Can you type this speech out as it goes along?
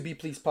Be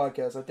Pleased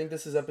podcast. I think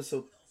this is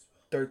episode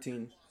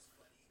 13.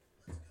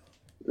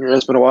 Yeah,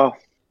 it's been a while.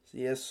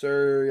 Yes,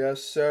 sir.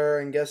 Yes, sir.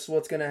 And guess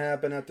what's going to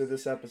happen after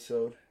this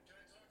episode?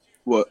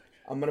 What?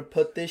 I'm going to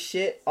put this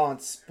shit on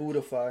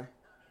Spotify.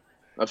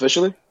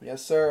 Officially?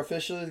 Yes, sir.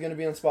 Officially, it's going to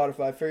be on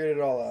Spotify. I figured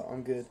it all out.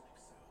 I'm good.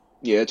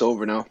 Yeah, it's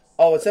over now.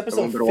 Oh, it's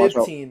episode Everyone better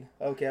watch 15.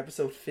 Okay,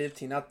 episode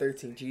 15, not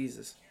 13.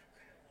 Jesus.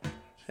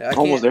 Yeah,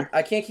 Almost there.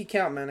 I can't keep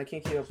count, man. I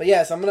can't keep up. But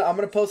yes, I'm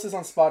gonna post this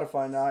on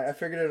Spotify now. I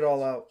figured it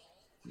all out.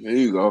 There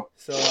you go.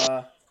 So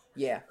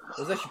yeah, it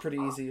was actually pretty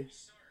easy.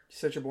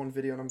 Search up one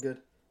video and I'm good.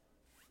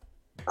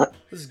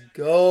 Let's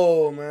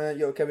go, man.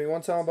 Yo, Kevin, you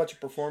want to tell me about your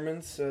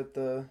performance at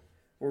the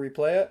where we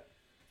play at?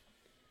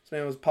 This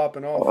man was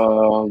popping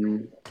off.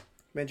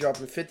 Man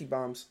dropping 50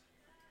 bombs.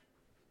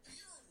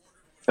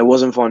 It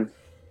wasn't fun.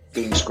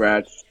 Getting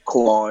scratched,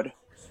 clawed,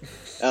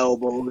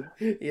 elbowed.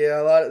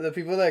 Yeah, a lot of the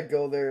people that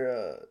go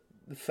there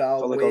foul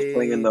Felt like way I was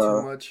playing in too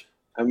the much.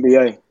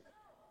 NBA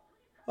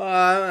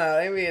I don't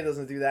know. NBA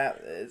doesn't do that.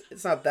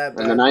 It's not that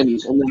bad. in the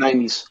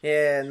 90s.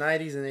 Yeah,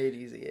 90s and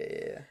 80s.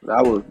 Yeah.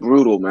 That was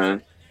brutal,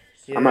 man.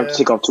 Yeah. I'm gonna have to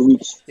take off 2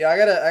 weeks. Yeah, I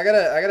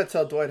gotta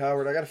tell Dwight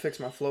Howard. I gotta fix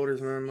my floaters,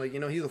 man. Like,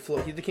 he's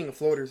the king of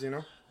floaters,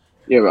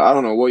 Yeah, but I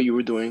don't know what you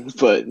were doing,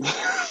 but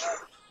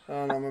I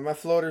don't know, man. My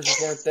floaters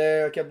just weren't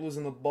there. I kept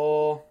losing the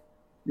ball.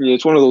 yeah,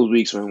 it's one of those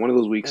weeks, man. One of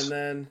those weeks. And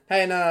then,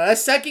 hey, no, that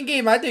second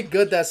game, I did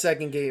good that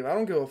second game. I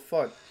don't give a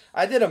fuck.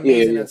 I did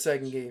amazing that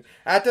second game.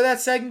 After that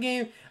second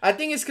game, I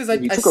think it's because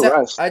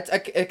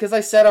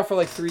I sat out for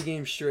like 3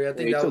 games straight. I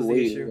think that was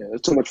the issue. Yeah,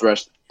 too much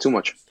rest. Too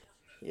much.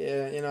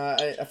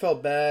 Yeah, I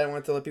felt bad. I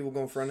wanted to let people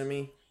go in front of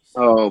me.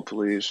 Oh,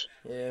 please.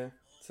 Yeah,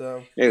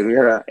 so. Yeah, we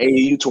had an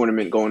AAU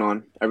tournament going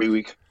on every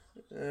week.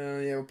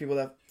 Yeah, with people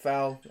that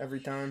foul every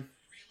time.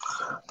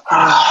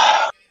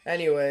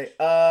 Anyway,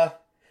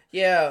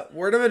 yeah,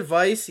 word of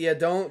advice,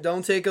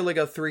 don't take a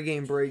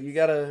 3-game break. You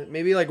gotta,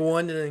 maybe like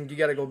 1 and then you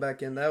gotta go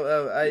back in.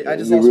 I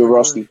just lost real my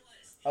rusty. groove.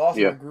 I lost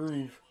my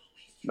groove.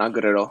 Not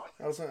good at all.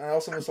 I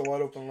also missed a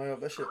wide open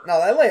layup. That shit. No,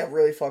 that layup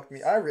really fucked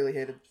me. I really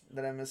hated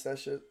that I missed that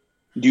shit.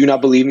 Do you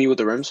not believe me with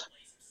the rims?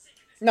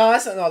 No,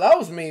 that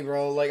was me,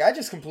 bro. Like, I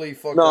just completely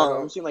fucked that up.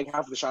 I'm seeing like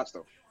half of the shots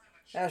though.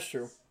 That's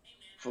true.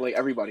 For like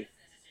everybody.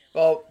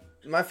 Well,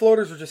 my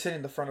floaters were just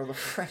hitting the front of the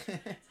frame.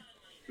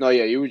 No,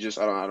 yeah, you were just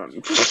I don't.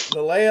 The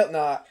layup,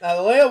 the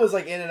layup was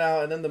like in and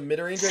out, and then the mid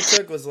range I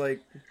took was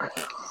like,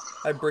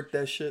 I bricked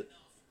that shit.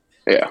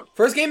 Yeah.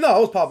 First game though, I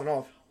was popping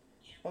off.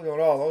 I was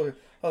going off.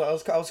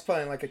 I was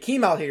playing like a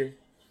Keem out here.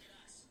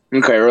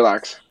 Okay,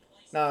 relax.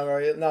 No,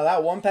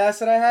 that one pass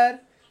that I had,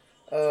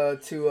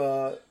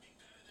 to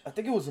I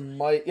think it was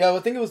Mike. Yeah, I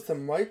think it was to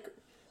Mike.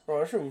 Bro,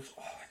 that shit was.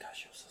 Oh my gosh,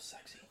 she was so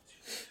sexy.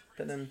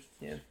 But then,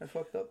 yeah, I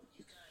fucked up.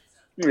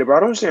 Yeah, but I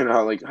don't understand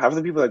how like half of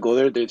the people that go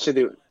there, they say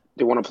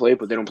they want to play,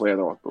 but they don't play at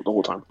all the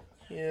whole time.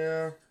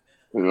 Yeah.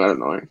 I don't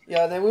know.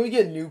 Yeah, then when we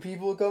get new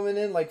people coming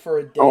in, like for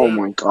a day. Oh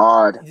my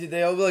god.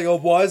 They'll be like, "Oh,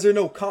 why is there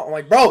no comp?" I'm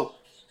like, "Bro,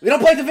 we don't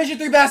play Division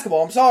 3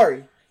 basketball. I'm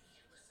sorry."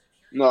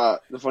 No,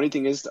 the funny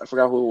thing is, I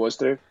forgot who it was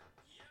there.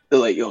 They're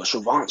like, "Yo,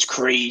 Siobhan's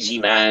crazy,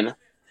 man."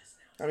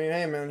 I mean,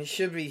 hey man, he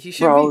should be.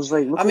 Bro, I was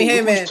like,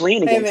 hey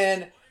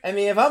man. I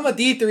mean, if I'm a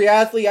D3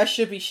 athlete, I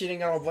should be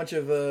shitting on a bunch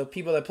of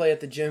people that play at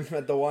the gym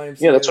at the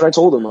YMCA. Yeah, that's what I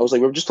told him. I was like,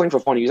 we're just playing for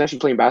fun. He was actually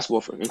playing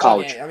basketball in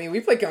college. I mean, we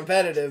play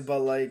competitive, but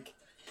like.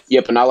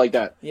 Yeah, but not like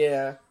that.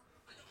 Yeah.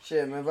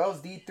 Shit, man. If I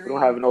was D3,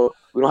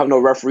 we don't have no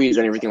referees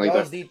and everything like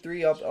that. If I was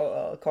D3,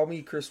 I'll call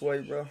me Chris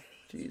White, bro.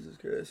 Jesus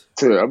Christ.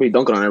 Dude, I'll be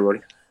dunking on everybody.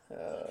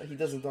 He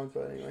doesn't dunk,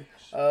 but anyway.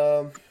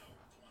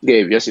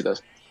 Gabe, yes he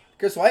does.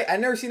 Chris White?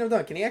 I've never seen him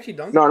dunk. Can he actually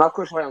dunk? No, not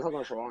Chris White. I'm talking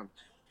about Siobhan.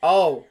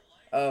 Oh,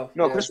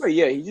 no, yeah. Chris White.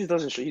 Yeah, he just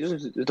doesn't. He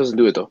doesn't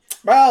do it though.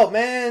 Bro,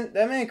 man,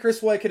 that man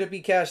Chris White could have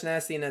beat Cash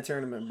Nasty in that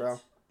tournament, bro.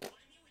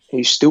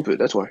 He's stupid.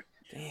 That's why.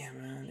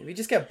 Damn, man. If he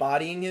just kept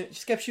bodying him,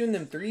 just kept shooting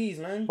them threes,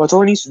 man. That's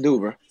all he needs to do,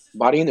 bro.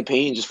 Body in the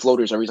paint and just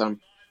floaters every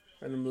time.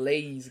 And them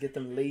lays, get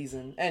them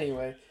lazing.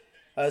 Anyway,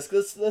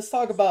 let's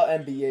talk about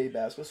NBA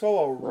basketball. Let's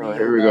talk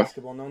about real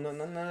basketball. No, none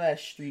of that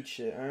street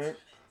shit. All right.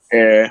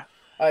 Yeah.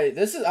 All right.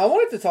 I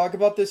wanted to talk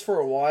about this for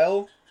a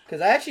while because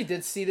I actually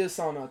did see this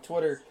on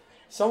Twitter.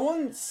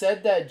 Someone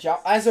said that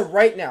as of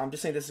right now, I'm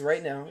just saying this is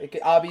right now. It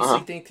could obviously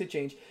things could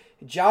change.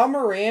 Ja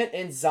Morant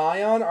and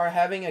Zion are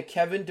having a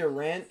Kevin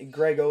Durant,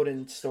 Greg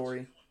Oden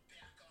story.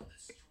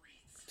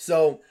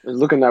 So it's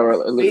looking like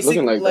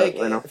that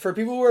right now. For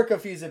people who are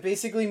confused, it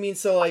basically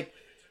means if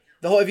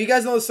you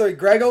guys know the story,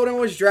 Greg Oden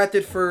was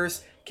drafted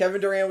first, Kevin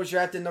Durant was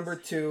drafted number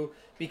 2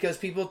 because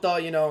people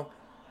thought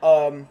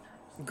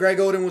Greg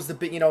Oden was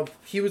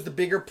he was the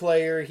bigger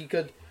player. He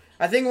could.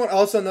 I think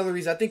also another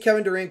reason. I think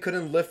Kevin Durant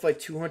couldn't lift like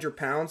 200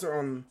 pounds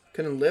or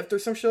couldn't lift or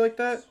some shit like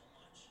that.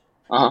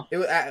 It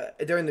was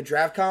during the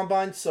draft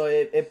combine, so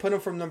it put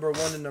him from number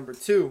 1 to number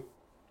 2,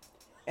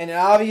 and then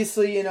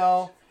obviously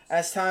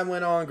as time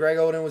went on, Greg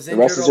Oden was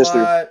injured a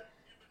lot.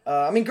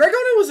 I mean, Greg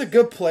Oden was a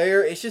good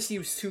player. It's just he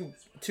was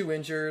too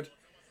injured.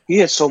 He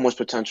had so much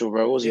potential,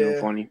 bro. It wasn't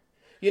even funny.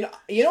 You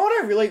know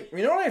what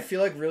I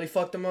feel like really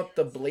fucked him up?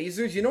 The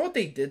Blazers. You know what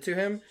they did to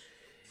him?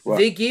 What?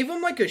 They gave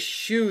him like a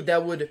shoe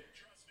that would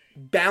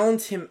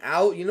balance him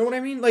out. You know what I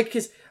mean? Like,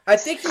 because I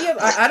think he have,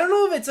 I don't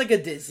know if it's like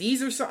a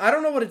disease or something. I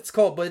don't know what it's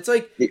called, but it's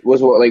like, It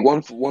was what, like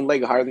one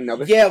leg higher than the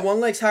other. yeah, one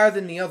leg's higher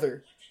than the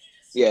other.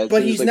 Yeah,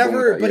 But it was he's like going with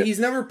never, that, but yeah. he's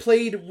never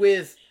played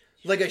with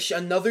like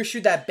another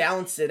shoe that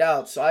balanced it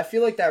out. So I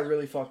feel like that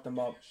really fucked him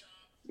up.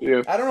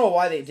 Yeah. I don't know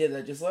why they did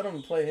that. Just let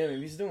him play him.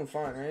 He's doing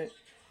fine, right?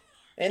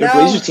 And The now,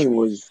 Blazers team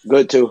was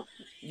good too.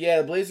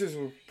 yeah, the Blazers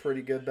were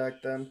pretty good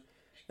back then.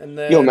 And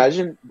Yo, then,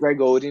 imagine Greg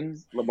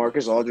Oden,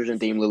 LaMarcus Aldridge, and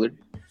Dame Lillard.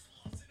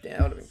 damn,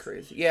 that would have been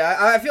crazy. Yeah,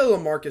 I feel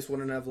LaMarcus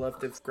wouldn't have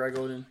left if Greg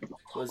Oden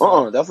was.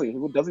 Definitely. He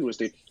would definitely would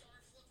stayed.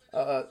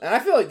 And I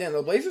feel like, damn,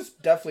 the Blazers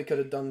definitely could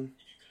have done.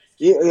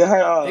 Yeah,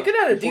 They could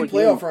have had a before deep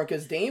playoff Dame- run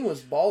because Dame was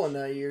balling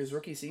that year, his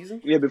rookie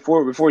season. Yeah,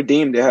 before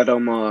Dame, they had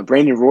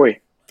Brandon Roy.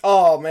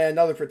 Oh man,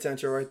 another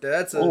potential right there.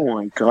 That's Oh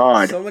my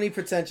god. so many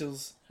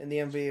potentials in the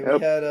NBA.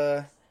 Yep. We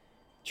had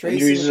Tracy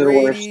Injuries are the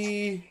worst.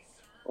 McGrady,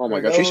 Oh my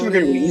god, Tracy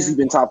McGrady would easily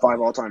been top 5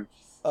 all time.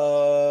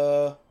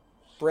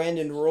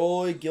 Brandon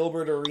Roy,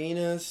 Gilbert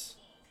Arenas.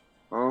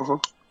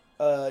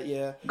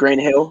 Yeah.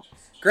 Grant Hill.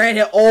 Grant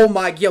Hill. Oh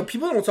my, yo,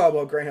 people don't talk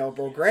about Grant Hill,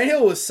 bro. Grant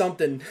Hill was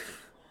something.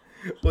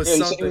 Yeah, he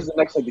said he was the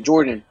next like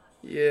Jordan.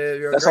 Yeah,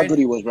 yo, That's how good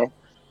he was, bro.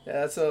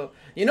 Yeah, so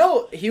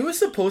he was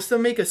supposed to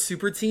make a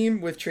super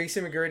team with Tracy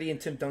McGrady and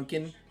Tim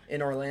Duncan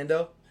in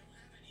Orlando.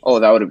 Oh,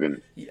 that would have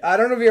been. I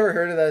don't know if you ever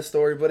heard of that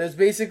story, but it's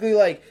basically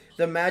like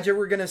the Magic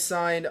were gonna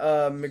sign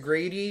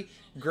McGrady,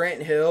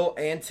 Grant Hill,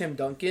 and Tim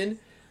Duncan.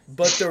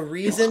 But the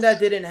reason that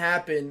didn't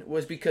happen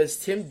was because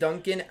Tim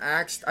Duncan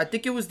asked, I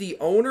think it was the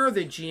owner or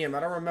the GM, I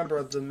don't remember,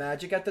 of the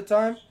Magic at the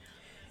time.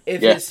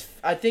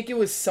 I think it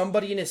was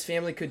somebody in his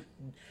family could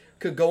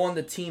go on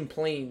the team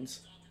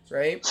planes,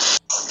 right?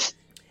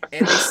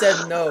 And they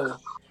said no.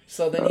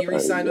 So then he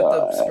re-signed with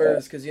the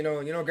Spurs because you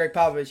know Greg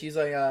Popovich. He's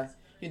like,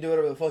 he can do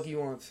whatever the fuck he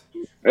wants.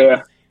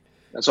 Yeah.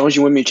 As long as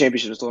you win me a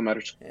championship, that's all that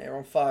matters. Yeah, we're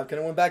on 5.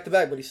 Couldn't win back to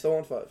back, but he's still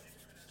on 5.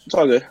 It's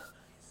all good.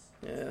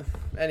 Yeah.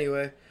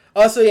 Anyway.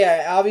 Also,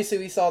 yeah, obviously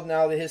we saw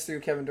now the history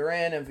of Kevin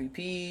Durant,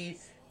 MVP,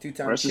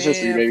 2-time Rest is champ,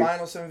 history, baby.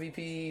 Finals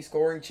MVP,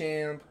 scoring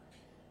champ,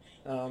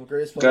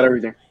 greatest Got player,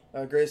 everything.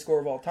 greatest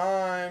scorer of all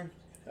time.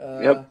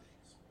 Yep.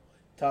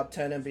 Top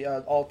 10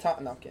 NBA all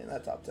time. No, I'm kidding.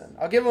 Not top 10.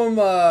 I'll give him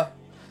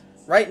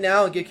right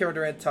now. I'll give Kevin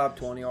Durant top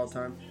 20 all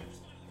time.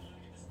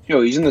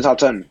 Yo, he's in the top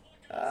 10.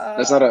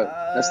 That's not an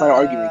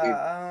argument, dude.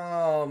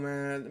 Oh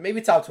man, maybe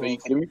top 12. Are you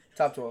kidding me?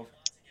 Top 12.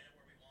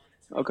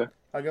 Okay.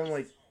 I'll give him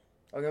like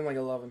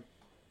 11.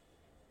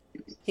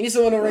 He needs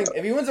to win a ring.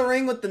 If he wins a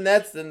ring with the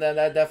Nets, then that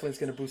definitely is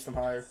going to boost him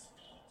higher.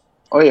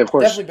 Oh yeah, of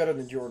course. Definitely better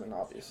than Jordan,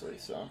 obviously.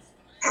 So,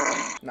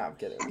 no, I'm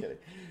kidding.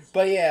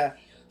 But yeah,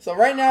 so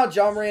right now,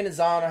 John Moran and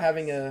Zion are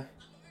having a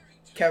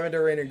Kevin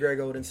Durant and Greg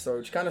Oden story,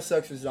 which kind of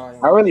sucks for Zion.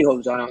 I really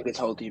hope Zion gets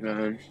healthy,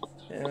 man.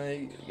 Yeah,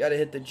 you got to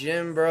hit the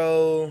gym,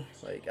 bro.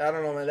 Like, I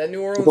don't know, man. That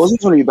New Orleans. Supposedly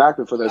he's gonna be back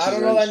before that I season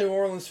don't know ends. that New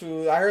Orleans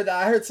food. I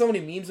heard so many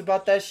memes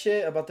about that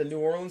shit, about the New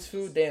Orleans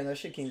food. Damn, that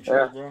shit came true,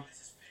 Yeah. bro.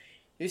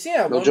 You seen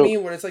that No one joke.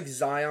 meme where it's like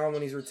Zion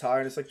when he's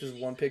retired? It's like this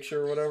one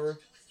picture or whatever.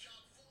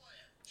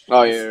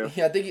 Oh yeah.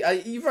 Yeah, I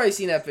think you've probably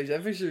seen that picture.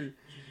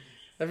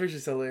 That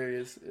picture's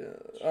hilarious. Yeah.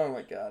 Oh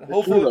my god. It's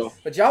Hopefully, true, though.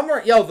 but John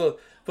Moran,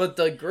 but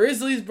the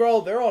Grizzlies,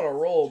 bro, they're on a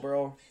roll,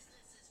 bro.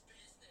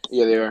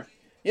 Yeah, they are.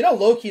 You know,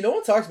 low-key, no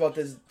one talks about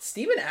this.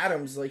 Steven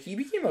Adams, like, he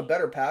became a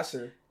better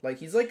passer. Like,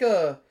 he's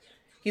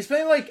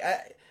playing like,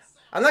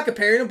 I'm not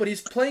comparing him, but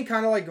he's playing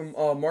kind of like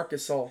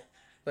Marcus Gasol.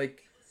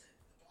 Like,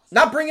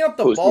 not bringing up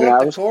the Who's ball Steven up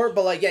the Adams? court,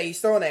 but like, yeah, he's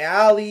throwing the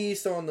alley,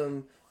 he's throwing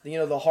them,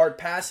 the hard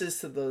passes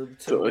to the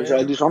So rim. he's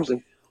gotta do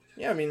something.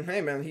 Yeah, I mean,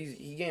 hey, man,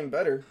 he getting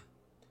better.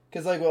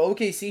 Because, like, with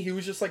OKC, he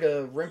was just like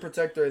a rim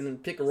protector and then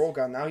pick-and-roll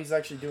guy. Now he's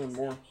actually doing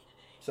more.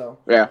 So.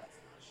 Yeah.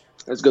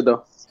 That's good,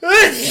 though.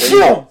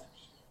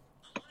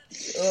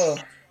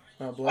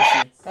 Oh, bless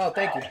you. Oh,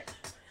 thank you.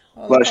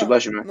 Oh,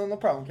 Bless you, man. No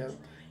problem, Kevin.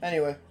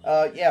 Anyway,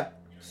 yeah.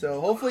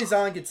 So hopefully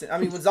Zion gets in. I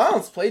mean, when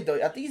Zion's played though,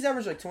 I think he's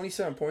averaged like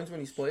 27 points when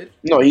he's played.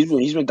 No,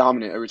 he's been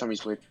dominant every time he's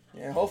played.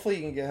 Yeah, hopefully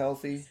he can get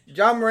healthy.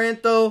 John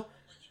Morant though,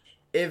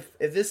 if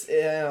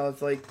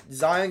if like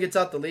Zion gets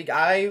out the league,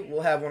 I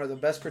will have one of the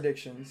best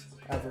predictions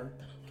ever.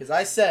 Because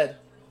I said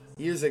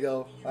years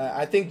ago,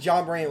 I think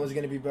John Morant was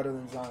going to be better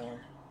than Zion.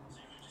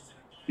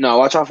 No,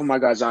 watch out for my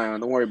guy Zion.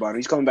 Don't worry about it.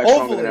 He's coming back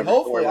stronger than ever. Don't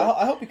Hopefully, worry about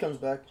I hope he comes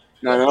back. it.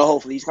 No,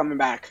 hopefully he's coming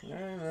back.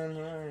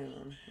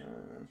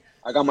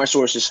 I got my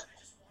sources.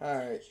 All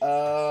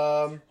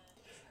right.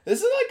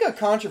 This is like a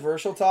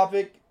controversial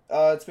topic.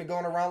 It's been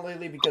going around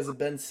lately because of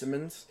Ben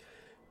Simmons.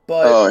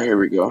 But Oh, here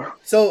we go.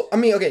 so I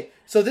mean, okay.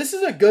 So this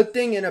is a good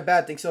thing and a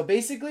bad thing. So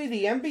basically,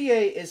 the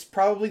NBA is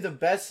probably the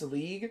best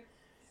league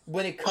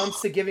when it comes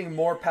to giving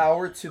more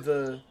power to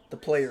the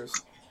players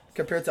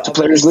compared to It's a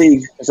other players'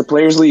 leagues. league. It's a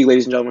players' league,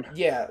 ladies and gentlemen.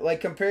 Yeah,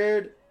 like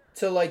compared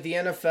to like the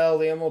NFL,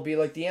 the MLB,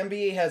 like the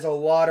NBA has a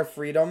lot of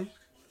freedom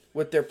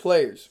with their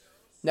players.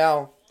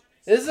 Now,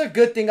 this is a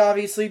good thing,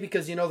 obviously,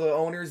 because the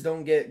owners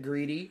don't get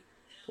greedy.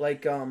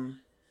 Like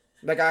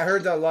I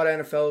heard that a lot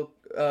of NFL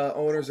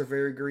owners are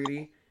very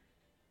greedy.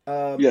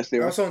 Yes, they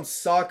are. Also in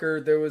soccer,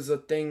 there was a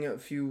thing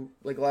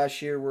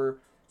last year where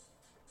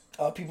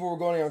People were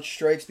going on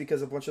strikes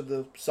because a bunch of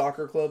the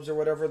soccer clubs or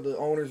whatever, the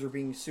owners were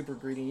being super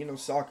greedy. You know,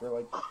 soccer,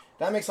 like,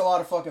 that makes a lot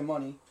of fucking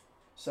money.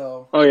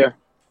 So, Oh yeah,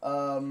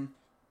 um,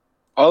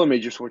 all the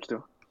major sports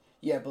do.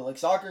 yeah, but, like,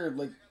 soccer,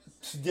 like,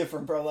 it's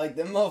different, bro. Like,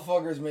 them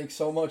motherfuckers make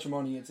so much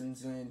money, it's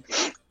insane.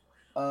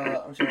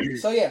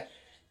 So, yeah.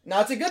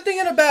 Now, it's a good thing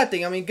and a bad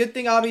thing. I mean, good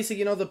thing, obviously,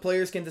 you know, the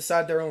players can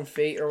decide their own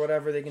fate or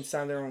whatever. They can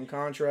sign their own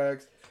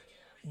contracts.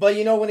 But,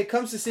 you know, when it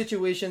comes to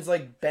situations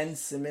like Ben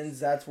Simmons,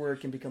 that's where it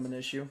can become an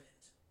issue.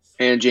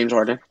 And James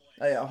Harden.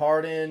 Yeah,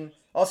 Harden.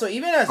 Also,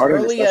 even as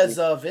Harden early as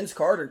especially. Vince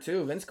Carter,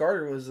 too. Vince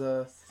Carter was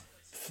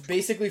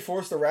basically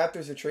forced the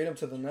Raptors to trade him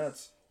to the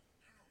Nets.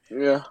 Yeah.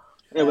 Yeah,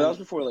 but that And was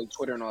before like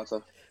Twitter and all that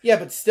stuff. yeah,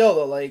 but still,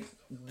 though, like,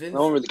 No Vince,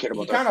 one really cared he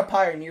about that. kind of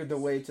pioneered the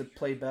way to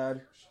play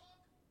bad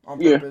on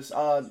Yeah. purpose.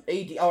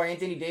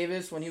 Anthony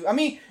Davis,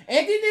 Anthony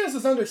Davis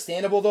was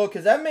understandable, though,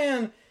 because that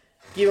man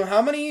gave him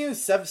how many years?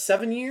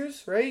 7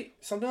 years, right?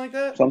 Something like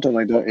that? Something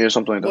like that. Yeah,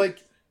 something like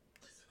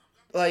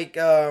that.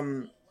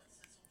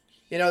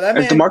 You know, that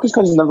If man. DeMarcus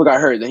Cousins never got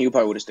hurt, then he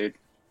probably would have stayed.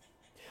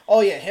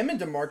 Oh, yeah, him and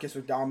DeMarcus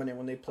were dominant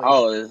when they played.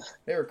 Oh,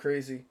 They were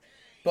crazy.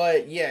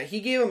 But, yeah,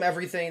 he gave him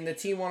everything. The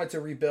team wanted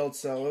to rebuild,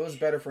 so it was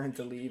better for him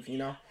to leave, you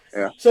know?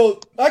 yeah. So,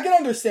 I can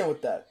understand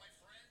with that.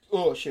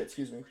 Oh, shit,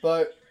 excuse me.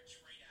 But,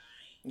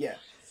 yeah.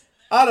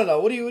 I don't know.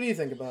 What do you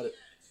think about it?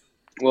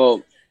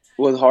 Well,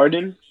 with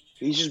Harden,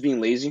 he's just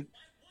being lazy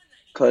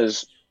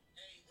because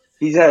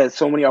he's had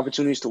so many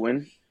opportunities to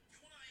win.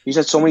 He's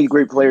had so many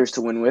great players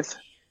to win with,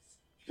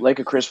 like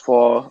a Chris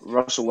Paul,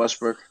 Russell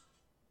Westbrook,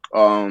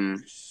 who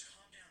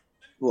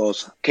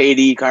else?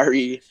 KD,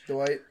 Kyrie.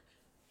 Dwight,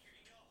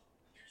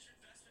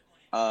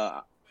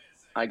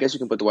 I guess you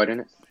can put Dwight in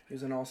it.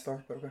 he's an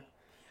all-star, but okay.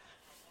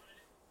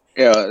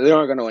 Yeah, they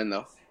aren't gonna win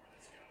though.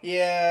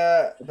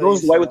 Yeah. If it But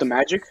was he's Dwight still with the all-star.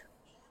 Magic,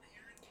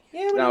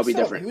 Yeah, but that would be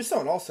different. he was still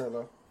an all-star,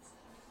 though.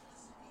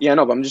 Yeah,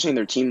 no, but I'm just saying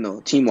their team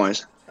though, team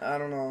wise. I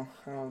don't know.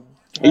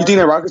 You think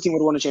the Rockets team would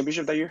have won a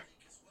championship that year?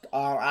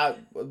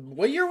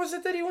 What year was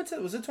it that he went to?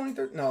 Was it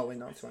 2013? No, wait,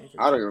 no, 2013.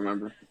 I don't even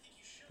remember.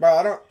 Bro,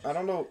 I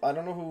don't know. I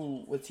don't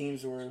know what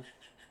teams were.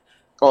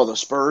 Oh, the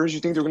Spurs.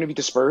 You think they're gonna beat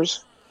the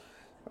Spurs?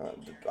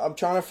 I'm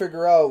trying to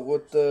figure out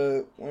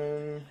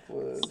when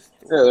was.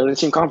 Yeah, they're in the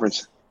team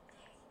conference.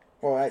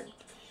 Oh my god.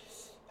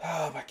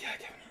 All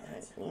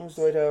right. When was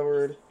Dwight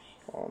Howard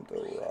on the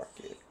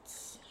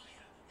Rockets?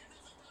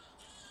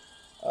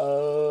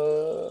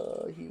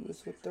 He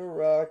was with the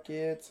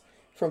Rockets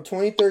from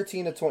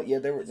 2013 to 20. Yeah,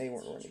 they weren't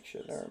running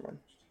shit. Never mind.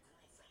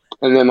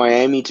 And then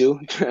Miami too.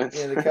 Yeah,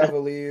 the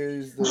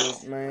Cavaliers,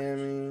 the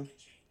Miami,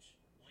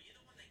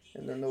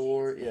 and then the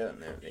War. Yeah,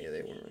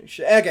 they weren't running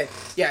shit. Okay,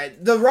 yeah,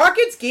 the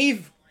Rockets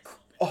gave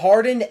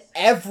Harden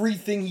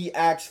everything he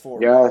asked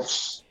for.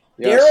 Yes.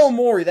 Daryl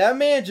Morey, that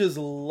man just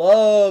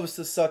loves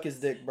to suck his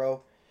dick,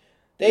 bro.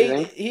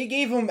 He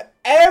gave him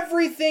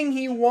everything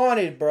he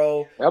wanted,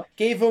 bro. Yep.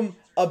 Gave him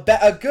a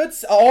good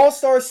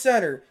all-star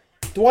center.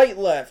 Dwight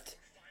left.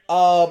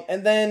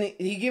 And then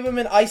he gave him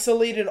an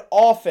isolated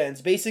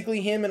offense.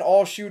 Basically him and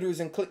all shooters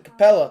and Clint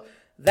Capella.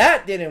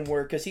 That didn't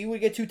work because he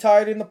would get too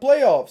tired in the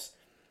playoffs.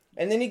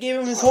 And then he gave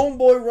him his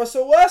homeboy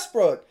Russell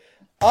Westbrook.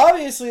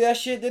 Obviously that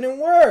shit didn't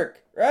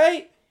work,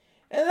 right?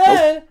 And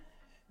then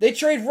they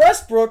trade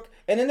Westbrook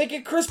and then they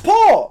get Chris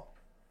Paul.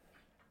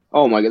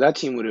 Oh my god, that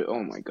team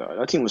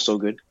was so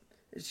good.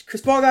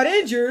 Chris Paul got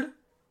injured.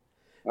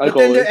 Like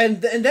But always.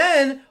 and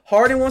then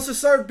Harden wants to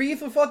start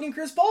beef with fucking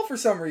Chris Paul for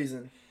some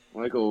reason.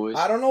 Like always.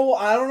 I don't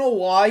know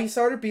why he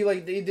started beef.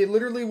 Like they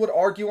literally would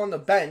argue on the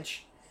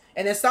bench,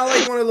 and it's not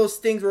like one of those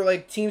things where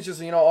like teams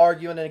just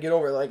argue and then get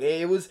over it. Like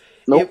it was,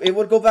 Nope. it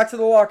would go back to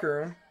the locker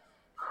room,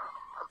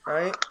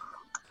 right?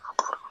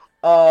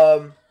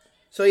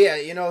 So yeah,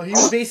 he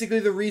was basically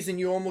the reason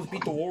you almost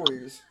beat the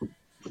Warriors.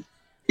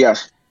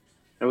 Yes.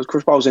 It was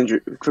Chris Paul was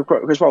injured.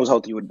 Chris Paul was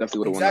healthy. He definitely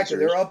would have won that Exactly.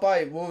 They series. were up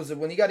by, what was it?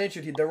 When he got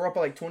injured, they were up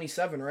by like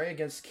 27, right?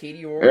 Against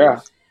KD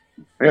Warriors.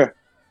 Yeah.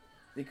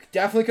 They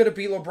definitely could have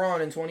beat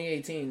LeBron in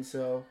 2018,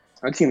 so.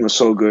 That team was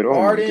so good. Oh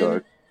my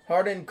god.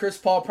 Harden, Chris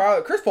Paul,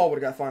 Chris Paul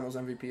would have got Finals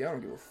MVP. I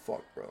don't give a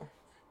fuck, bro.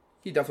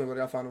 He definitely would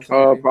have got Finals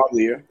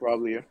MVP.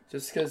 Probably, yeah.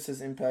 Just because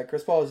his impact.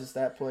 Chris Paul is just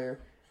that player.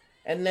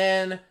 And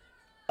then,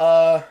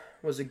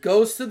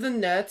 goes to the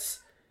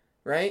Nets,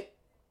 right?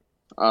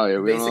 Oh yeah,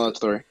 we don't know that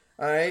story.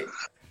 All right.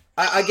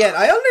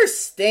 I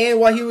understand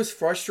why he was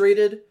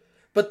frustrated,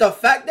 but the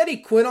fact that he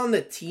quit on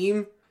the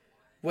team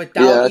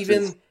without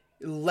even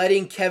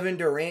letting Kevin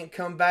Durant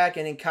come back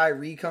and then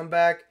Kyrie come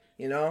back,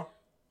 Yeah,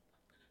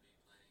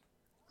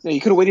 you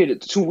could have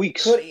waited 2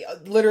 weeks.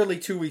 Literally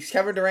 2 weeks.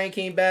 Kevin Durant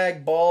came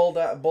back, balled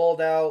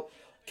out.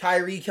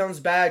 Kyrie comes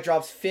back,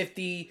 drops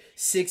 50,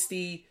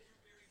 60.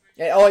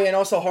 And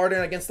also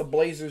Harden against the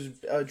Blazers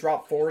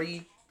dropped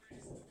 40.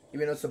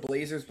 Even though it's the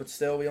Blazers, but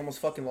still, we almost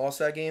fucking lost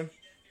that game.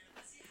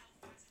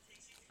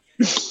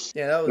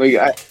 Yeah, that was.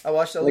 I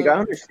watched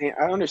that.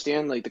 I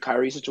understand like the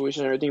Kyrie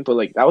situation and everything, but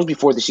like that was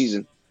before the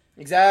season.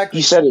 Exactly.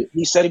 He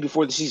said it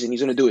before the season.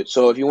 He's gonna do it.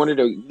 So if you wanted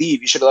to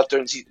leave, you should have left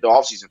during the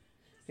off season.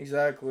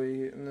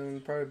 Exactly, and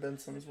then probably Ben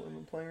Simmons would have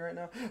been playing right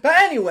now. But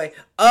anyway,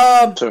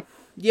 So.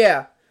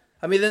 yeah.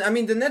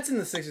 The Nets and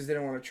the Sixers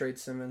didn't want to trade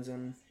Simmons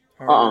and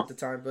Harden Uh-uh. at the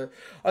time, but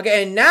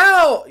okay. And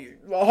now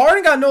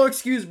Harden got no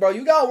excuse, bro.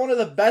 You got one of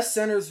the best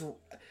centers,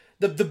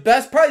 the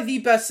best, probably the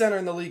best center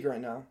in the league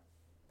right now.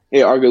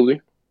 Yeah,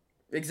 arguably.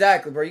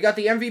 Exactly, bro. You got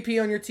the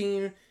MVP on your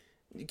team.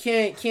 You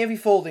can't be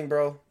folding,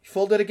 bro. You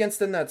folded against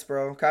the Nets,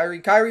 bro.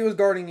 Kyrie was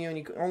guarding you, and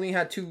you only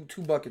had two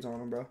buckets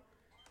on him, bro.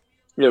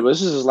 Yeah, but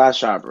this is his last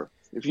shot, bro.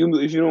 If you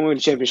don't win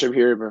the championship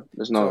here, bro,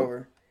 there's It's no.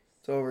 over.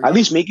 It's over. At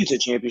least make it to a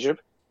championship.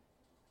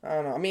 I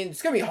don't know. I mean,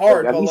 it's gonna be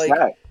hard, At but least like,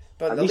 that.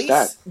 but At at least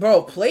least,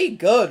 bro, play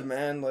good,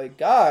 man. Like,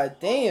 god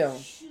damn,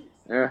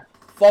 Yeah.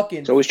 fucking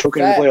It's always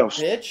choking in the fat playoffs.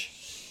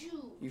 bitch.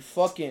 You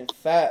fucking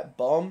fat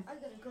bum. I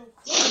gotta go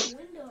close the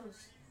windows.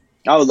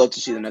 I would love to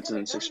see the Nets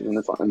and the Sixers in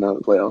the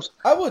playoffs.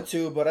 I would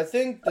too, but I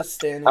think the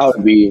standings. I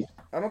would be.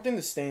 I don't think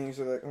the standings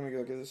are like. Let me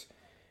go get this.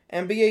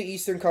 NBA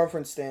Eastern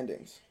Conference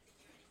standings.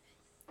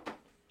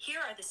 Here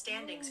are the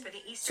standings for the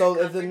Eastern So if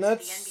Conference the of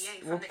Nets, the NBA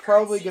from we're the current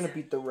probably gonna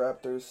season. beat the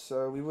Raptors,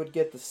 so we would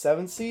get the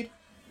 7th seed.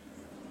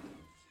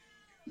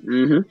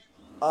 Mm-hmm.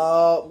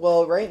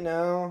 Well, right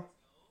now,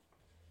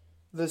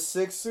 the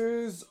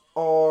Sixers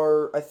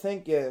are, I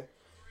think, the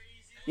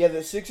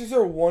Sixers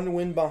are 1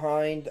 win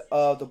behind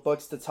the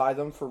Bucks to tie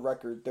them for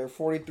record. They're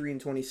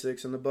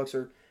 43-26, and the Bucks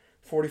are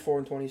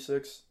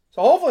 44-26.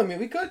 So hopefully, I mean,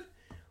 we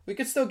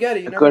could still get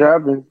it. You It know? could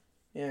happen.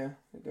 Yeah.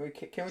 Can't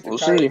wait till We'll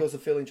Kyrie see. goes to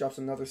Philly and drops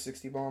another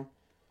 60 bomb.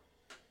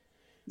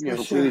 Yeah,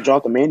 hopefully they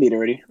dropped the mandate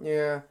already.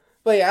 Yeah.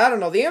 But yeah, I don't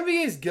know. The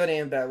NBA is good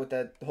and bad with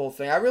that whole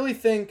thing.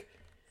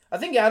 I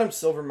think Adam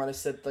Silver might have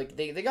said, like,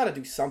 they got to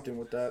do something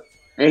with that.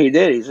 And he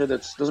did. He said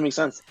that doesn't make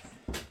sense.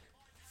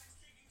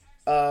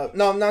 No,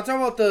 I'm not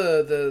talking about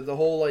the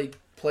whole, like,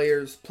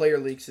 player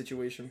league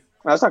situation.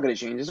 That's not going to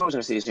change. It's always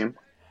going to stay the same.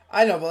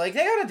 I know, but, like,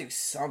 they got to do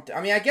something.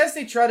 I mean, I guess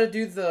they try to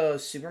do the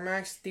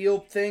Supermax deal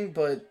thing,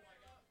 but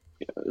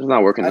It's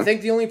not working. I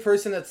think the only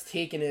person that's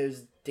taken it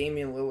is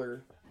Damian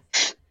Lillard.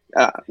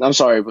 I'm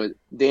sorry, but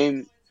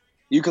Dame,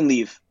 you can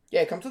leave.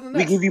 Yeah, come to the Nets.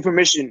 We give you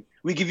permission.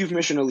 We give you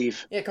permission to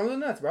leave. Yeah, come to the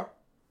Nets, bro.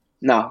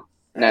 No.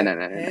 No.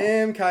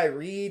 Him,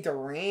 Kyrie,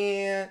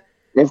 Durant.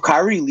 If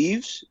Kyrie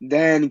leaves,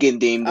 then get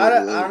Dame.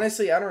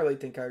 Honestly, I don't really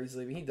think Kyrie's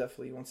leaving. He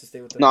definitely wants to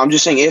stay with them. No, I'm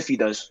just saying if he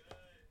does.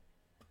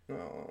 No,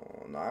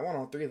 I want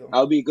all three, though.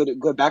 That'll be a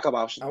good backup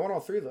option. I want all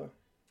three, though.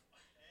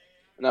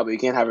 No, but you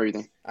can't have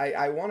everything.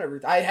 I want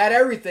everything. I had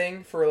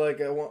everything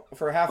for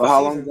for half Well, a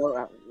how long season.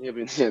 ago? Yeah,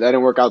 but that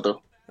didn't work out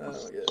though.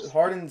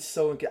 Harden's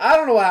so I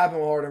don't know what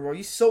happened with Harden, bro.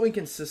 He's so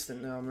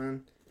inconsistent now,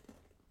 man.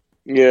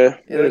 Yeah,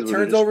 It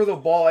turns over the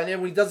ball, and then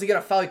when he doesn't get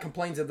a foul, he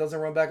complains it doesn't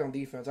run back on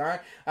defense. All right,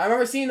 I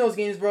remember seeing those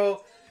games,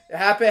 bro. It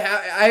happened.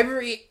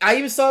 I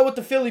even saw it with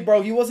the Philly,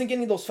 bro. He wasn't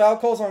getting those foul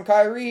calls on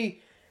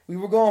Kyrie. We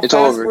were going It's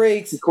fast over.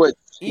 breaks. He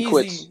quits. He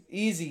quits.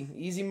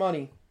 Easy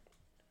money.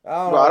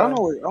 Bro, I don't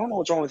know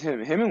what's wrong with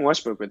him. Him and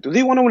Westbrook, but do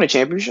they want to win a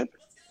championship?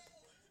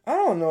 I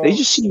don't know. They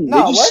just seem.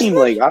 Westbrook-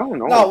 like I don't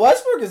know. No,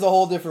 Westbrook is a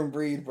whole different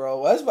breed,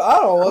 bro. Westbrook, I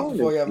don't know what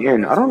the fuck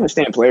happened. I don't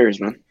understand players,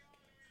 man.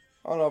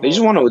 I don't know. They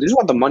just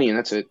want the money, and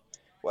that's it.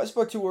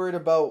 Westbrook too worried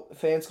about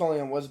fans calling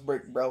him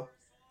Westbrook, bro.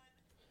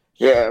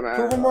 Yeah, man.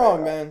 Prove him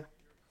wrong, man.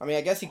 I mean,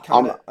 I guess I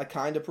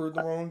kind of proved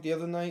him wrong the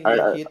other night.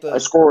 I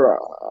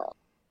score.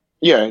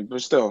 Yeah,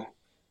 but still,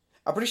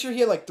 I'm pretty sure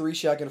he had like 3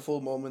 Shaq and full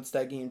moments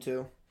that game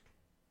too.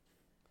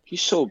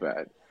 he's so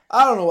bad.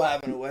 I don't know what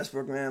happened to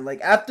Westbrook, man.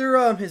 Like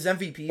after his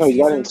MVP No, he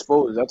got season,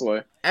 exposed. That's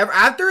why.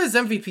 after his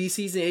MVP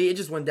season, it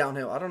just went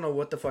downhill. I don't know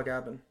what the fuck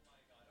happened,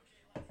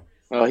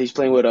 He's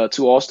playing with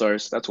 2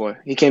 All-Stars. That's why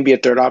he can't be a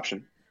third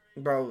option.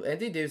 bro.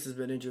 Anthony Davis has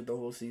been injured the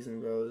whole season,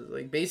 bro.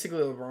 Like basically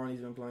LeBron, he's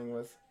been playing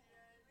with.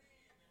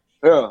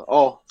 Yeah.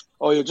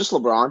 Yeah. Just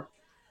LeBron.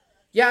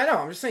 Yeah, I know.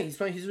 I'm just saying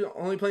he's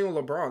only playing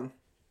with LeBron.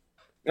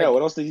 Yeah.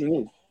 What else does he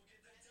need?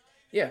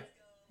 Yeah.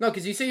 No,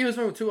 because you say he was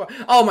playing with 2.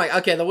 Oh my.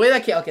 Okay, the way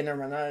that came. Okay, never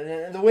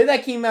mind. The way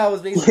that came out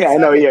was basically. Yeah, I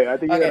know. Yeah, I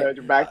think you Okay.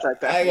 gotta backtrack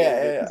that.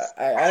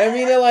 I didn't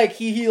mean it like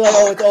he like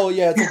it's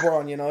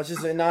LeBron, you know. It's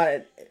just not.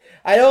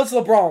 I know it's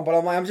LeBron, but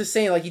I'm just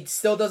saying like he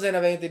still doesn't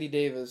have Anthony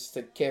Davis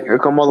to carry. Here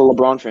come all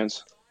the LeBron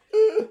fans.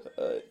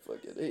 I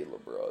fucking hate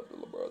LeBron.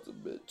 LeBron's a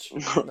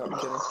bitch. No, I'm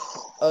kidding.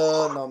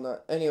 No, I'm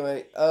not.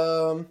 Anyway,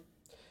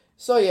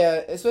 so yeah,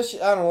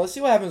 especially I don't know. Let's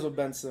see what happens with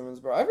Ben Simmons,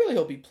 bro. I really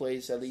hope he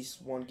plays at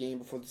least 1 game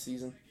before the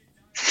season.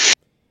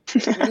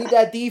 We need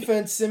that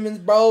defense, Simmons,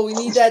 bro. We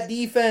need that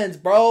defense,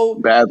 bro.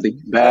 Badly.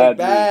 Like,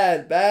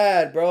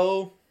 bad,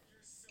 bro.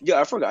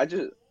 Yeah, I forgot. I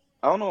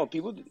don't know.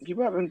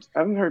 I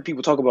haven't heard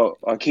people talk about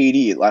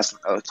KD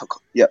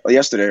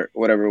yesterday or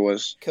whatever it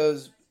was.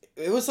 Because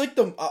it was like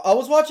I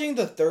was watching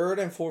the 3rd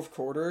and 4th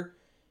quarter.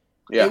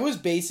 Yeah, It was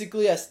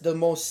basically the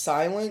most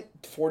silent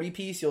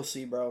 40-piece you'll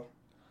see, bro.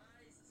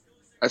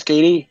 that's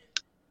KD.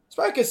 It's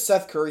probably because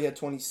Seth Curry had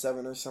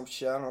 27 or some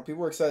shit. I don't know.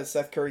 People were excited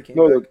Seth Curry came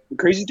No, back. the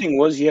crazy thing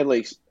was he had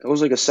it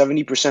was like a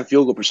 70%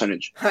 field goal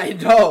percentage. I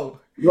know.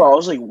 Bro, I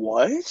was like,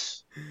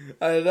 what?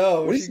 I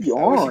know. What is he I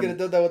wish on? you could have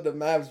done that with the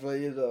Mavs, but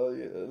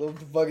those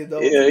fucking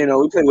double. Yeah,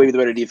 we played way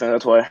better defense.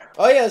 That's why.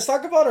 Oh yeah, let's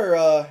talk about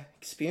our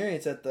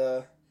experience at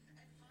the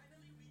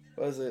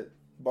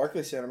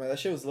Barclays Center, man. That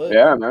shit was lit.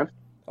 Yeah, man.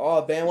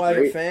 Oh,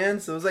 bandwagon Great.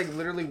 fans. It was like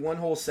literally one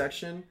whole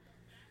section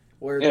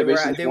where Yeah, they were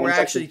basically they were one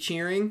actually section.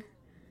 cheering.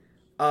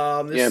 Yeah,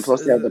 and This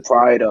plus they have the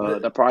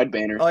the Pride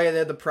banner, oh yeah, they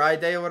had the Pride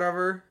Day or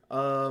whatever.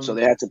 so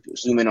they had to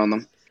zoom in on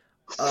them.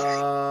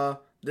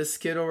 This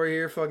kid over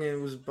here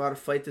fucking was about to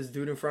fight this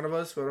dude in front of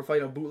us. About to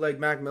fight a bootleg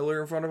Mac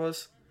Miller in front of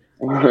us.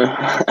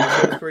 That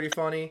shit was pretty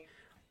funny.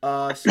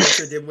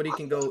 Spencer Dinwiddie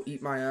can go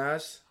eat my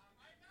ass.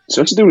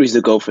 Spencer Dinwiddie's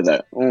the go for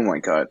that. Oh my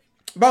god.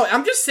 Bro,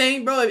 I'm just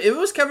saying, bro, if it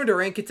was Kevin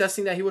Durant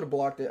contesting that, he would have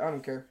blocked it. I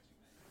don't care.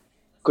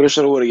 Coulda,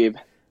 shoulda, woulda, gave.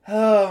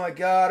 Oh my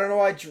god, I don't know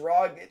why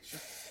Dragic.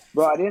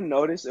 Bro, I didn't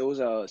notice it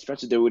was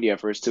Spencer Dinwiddie at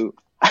first too.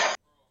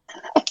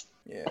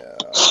 Yeah,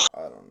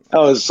 I don't know. That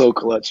was so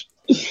clutch.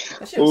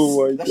 That shit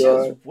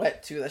was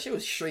wet too. That shit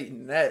was straight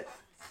net.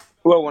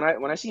 Well, when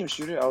I see him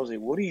shoot it, I was like,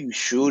 "What are you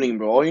shooting,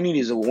 bro? All you need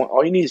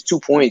is 2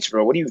 points,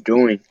 bro. What are you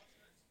doing?"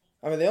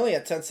 I mean, they only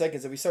had 10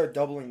 seconds if we started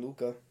doubling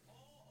Luka.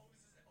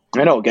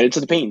 I know. Get it to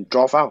the paint.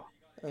 Draw foul.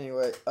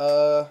 Anyway,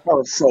 That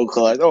was so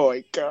clutch. Oh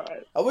my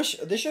god. I wish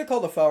they should have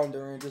called a foul on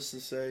Durant just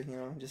to say,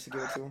 just to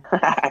give it to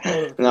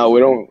him. No, we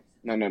don't.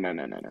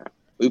 No.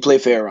 We play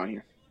fair around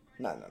here.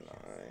 No.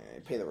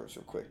 Pay the refs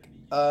real quick.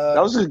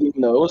 That was a good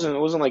game though. It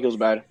wasn't like it was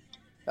bad.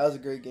 That was a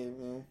great game,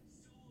 man.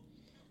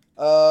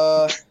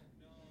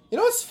 You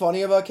know what's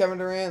funny about Kevin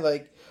Durant?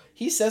 Like,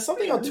 he says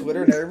something on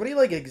Twitter and everybody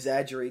like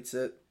exaggerates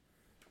it.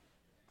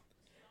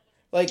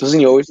 Like, Doesn't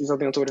he always do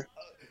something on Twitter?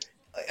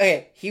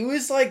 okay,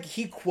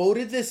 he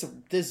quoted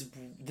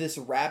this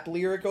rap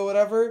lyric or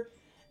whatever,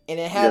 and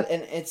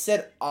it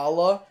said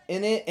Allah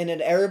in it, and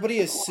then everybody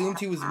assumed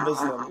he was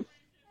Muslim.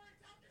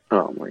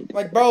 Oh my god.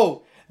 Like,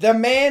 bro, the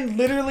man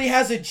literally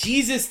has a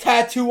Jesus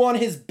tattoo on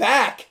his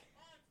back.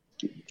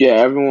 Yeah,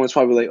 everyone was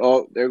probably like,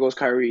 "Oh, there goes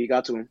Kyrie. He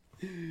got to him."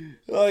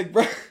 Like,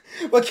 bro,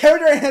 but Kevin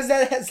Durant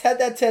has had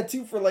that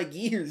tattoo for like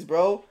years,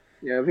 bro.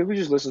 Yeah, people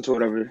just listen to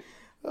whatever.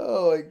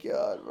 Oh my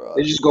god, bro.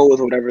 They just go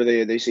with whatever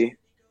they see.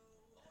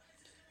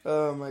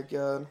 Oh my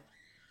god.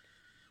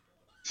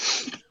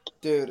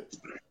 Dude.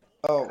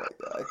 Oh my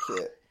god, I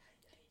can't.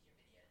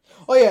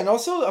 Oh yeah, and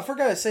also I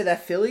forgot to say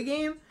that Philly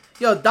game.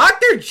 Yo,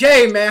 Dr.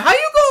 J, man, how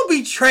you gonna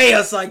betray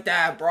us like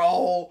that,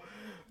 bro?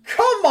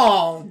 Come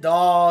on,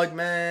 dog,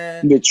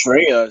 man.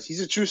 Betray us.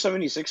 He's a true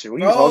 76er.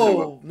 What are you talking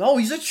about? No,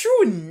 he's a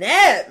true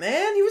net,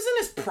 man. He was in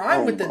his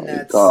prime with the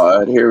Nets.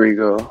 God, here we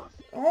go.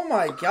 Oh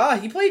my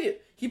god, he played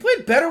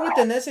better with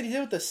the Nets than he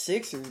did with the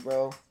Sixers,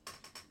 bro.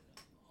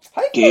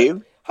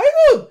 Gabe? How you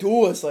gonna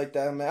do us like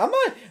that, man? I'm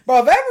not, bro.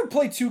 If I ever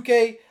play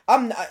 2K,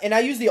 and I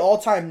use the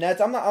all-time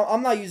Nets.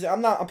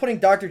 I'm putting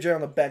Dr. J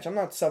on the bench. I'm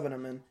not subbing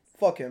him in.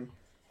 Fuck him.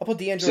 I'll put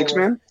D'Angelo.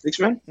 6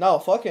 man? No,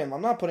 fuck him.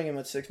 I'm not putting him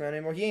at 6-man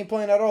anymore. He ain't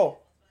playing at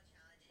all.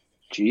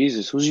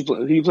 Jesus, who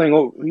you playing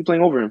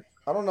over him?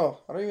 I don't know.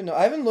 I don't even know.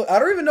 I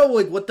don't even know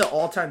like what the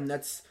all-time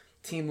Nets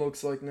team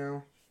looks like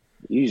now.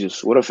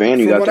 Jesus, what a fan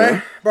you got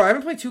there. Bro, I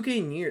haven't played 2K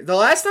in years. The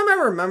last time I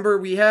remember,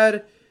 we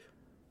had.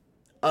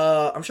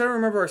 I'm trying to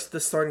remember the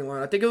starting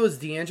line. I think it was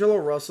D'Angelo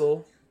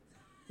Russell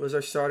was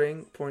our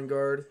starting point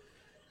guard,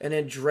 and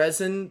then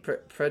Dresden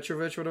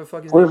Petrovic. What the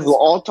fuck is What is the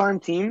all-time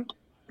team?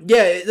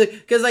 Yeah,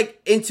 because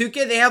like in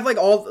 2K they have like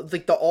all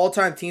like the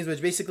all-time teams,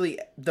 which basically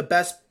the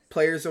best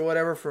players or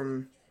whatever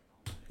from,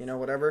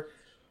 whatever.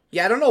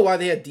 Yeah, I don't know why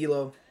they had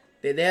D'Lo.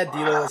 They had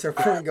D'Lo as our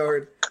point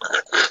guard.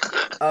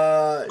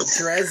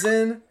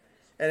 Dresden,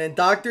 and then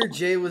Dr.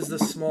 J was the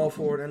small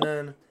forward, and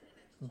then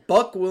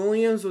Buck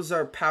Williams was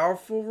our power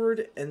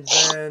forward, and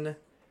then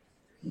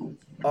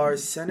our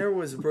center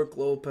was Brook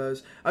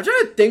Lopez. I'm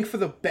trying to think for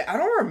the bench. I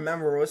don't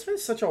remember. It's been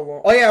such a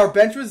long. Oh yeah, our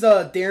bench was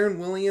Darren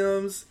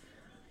Williams,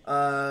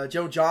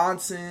 Joe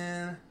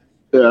Johnson.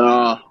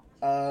 Yeah.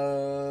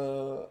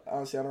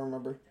 Honestly, I don't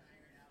remember.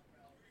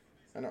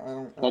 I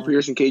don't. Paul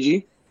Pierce and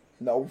KG.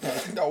 No.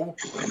 Let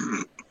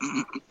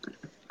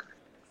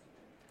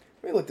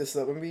me look this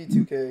up. Let me be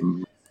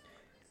 2K.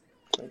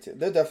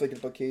 They're definitely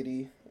gonna put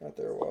KD out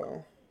there a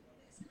while.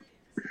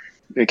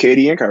 Yeah,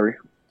 KD and Kyrie.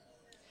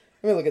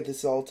 Let me look at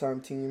this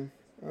all-time team.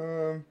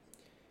 They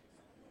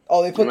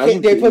put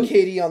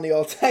KD on the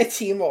all-time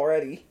team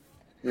already.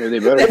 Yeah, they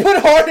better. They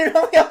put Harden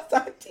on the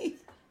all-time team.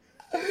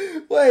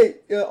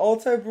 Wait,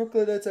 all-time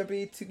Brooklyn Nets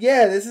NBA2.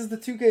 Yeah, this is the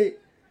 2K.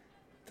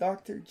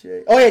 Dr.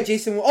 J. Oh yeah,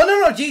 Jason. Oh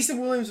no, Jason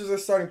Williams was our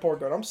starting point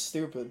guard. I'm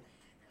stupid.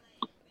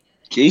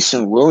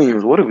 Jason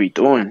Williams, what are we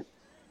doing?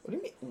 What do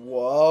you mean?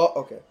 Whoa.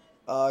 Okay.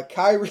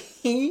 Kyrie.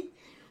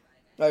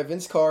 All right,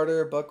 Vince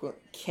Carter, Buck,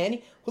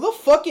 Kenny. Who the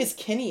fuck is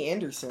Kenny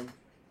Anderson?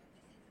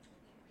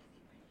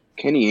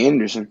 Kenny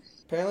Anderson.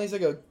 Apparently he's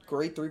like a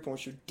great three-point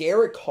shooter.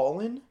 Derek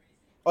Collin.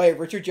 Oh yeah,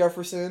 Richard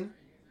Jefferson.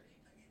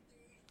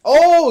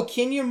 Oh,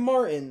 Kenyon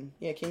Martin.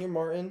 Yeah, Kenyon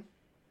Martin.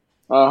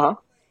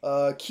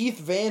 Uh-huh. Keith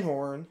Van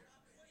Horn.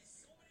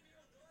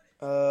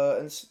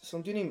 And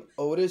some dude named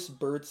Otis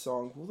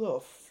Birdsong. Who the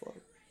fuck?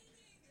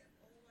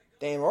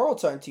 Damn, our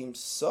all-time team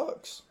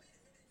sucks.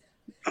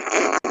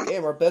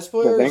 Damn, our best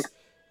player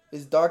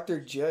is Dr.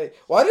 J.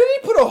 Why did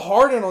he put a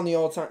Harden on the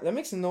all-time? That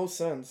makes no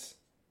sense.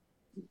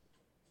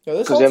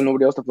 Because they have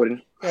nobody else to put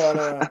in.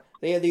 Yeah,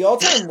 no. The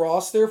all-time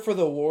roster for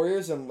the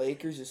Warriors and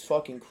Lakers is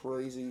fucking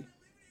crazy.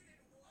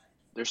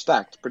 They're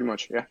stacked, pretty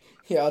much. Yeah.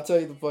 Yeah, I'll tell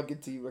you the fucking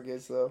team, I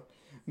guess, though.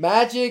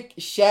 Magic,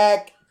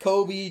 Shaq,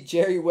 Kobe,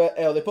 Jerry West.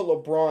 Oh, they put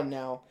LeBron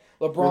now.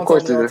 Of LeBron's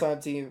course on they the do.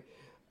 all-time team.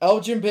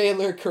 Elgin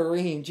Baylor,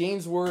 Kareem,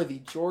 James Worthy,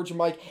 George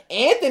Mike,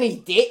 Anthony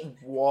Dayton.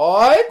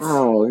 What?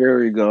 Oh, here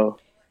we go.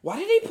 Why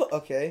did they put...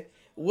 Okay.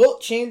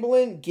 Wilt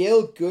Chamberlain,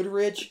 Gail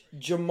Goodrich,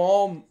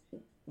 Jamal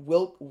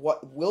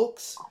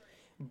Wilkes,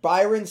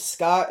 Byron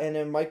Scott, and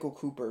then Michael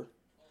Cooper.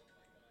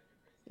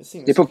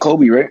 They put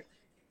Kobe, right?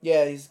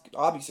 Yeah, he's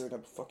obviously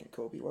not fucking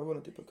Kobe. Why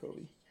wouldn't they put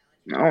Kobe?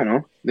 I don't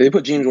know. Did they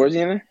put James Worthy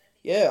in there?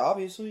 Yeah,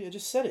 obviously. I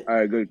just said it. All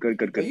right,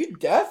 good. Are you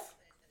deaf?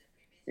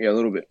 Yeah, a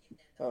little bit.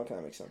 Oh, okay,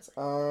 that makes sense.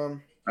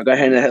 I got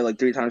hit in the head like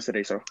 3 times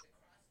today, so.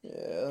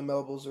 Yeah, the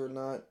Melville's are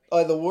not.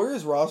 The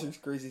Warriors roster's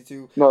crazy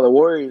too. No, the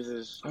Warriors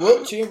is.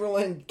 Wilt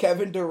Chamberlain,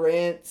 Kevin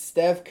Durant,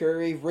 Steph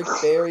Curry, Rick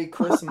Barry,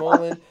 Chris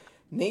Mullin,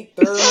 Nate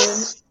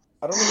Thurman.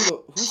 I don't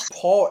know who's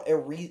Paul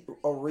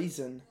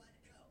Arizin.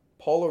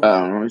 Paul I Arizin.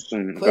 don't know. It's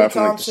some guy Klay from, like, the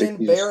Thompson,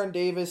 60s. Baron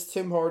Davis,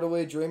 Tim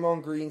Hardaway,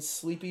 Draymond Green,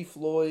 Sleepy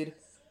Floyd,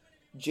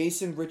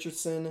 Jason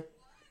Richardson,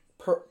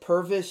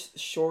 Purvis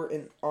Short,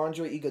 and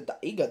Andre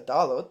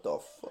Iguodala. What the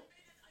fuck?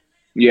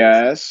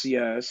 Yes.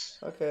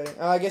 Okay,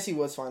 I guess he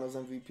was Finals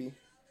MVP.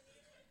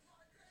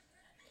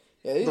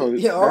 Yeah, Bro,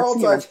 yeah. Our that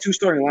team all-time. has 2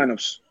 starting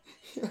lineups.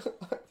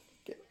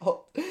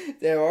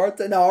 Damn,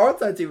 our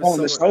all-time team Oh, was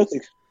and the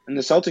Celtics. And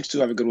the Celtics, too,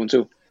 have a good one,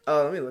 too.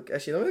 Oh, let me look.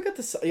 Actually, let me look at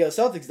the.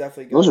 Celtics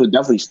definitely good. Those are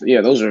definitely.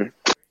 Yeah, those are.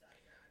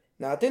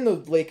 Nah, I think the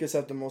Lakers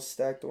have the most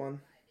stacked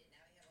one.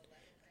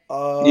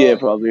 Yeah,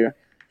 probably, yeah.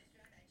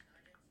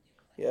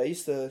 Yeah, I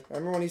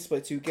remember when I used to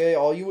play 2K,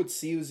 all you would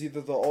see was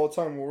either the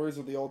all-time Warriors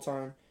or the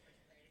all-time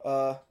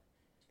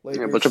Lakers.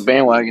 Yeah, a bunch of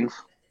bandwagons.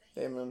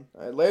 Hey, man.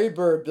 All right, Larry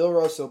Bird, Bill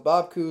Russell,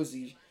 Bob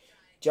Cousy,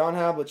 John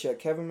Havlicek,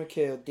 Kevin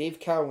McHale, Dave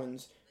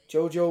Cowens,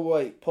 JoJo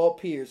White, Paul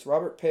Pierce,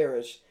 Robert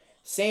Parrish,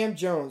 Sam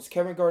Jones,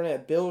 Kevin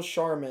Garnett, Bill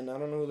Sharman, I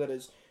don't know who that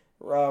is,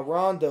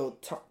 Rondo,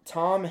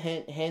 Tom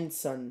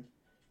Henson,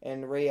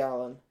 and Ray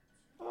Allen.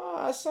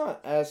 That's not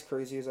as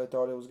crazy as I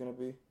thought it was going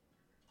to be.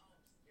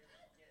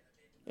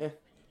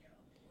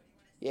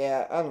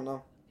 Yeah, I don't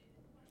know.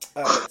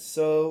 Alright,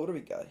 so what do we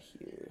got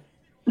here?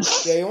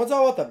 Yeah, you want to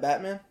talk about the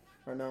Batman?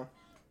 Or no?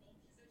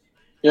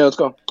 Yeah, let's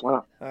go. Why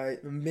not?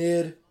 Alright,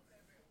 mid.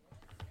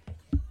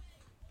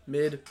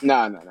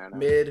 Nah.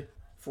 Mid.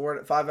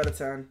 5 out of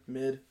 10.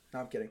 Mid. No,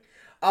 I'm kidding.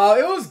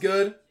 It was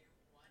good.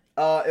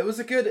 It was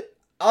a good.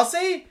 I'll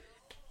say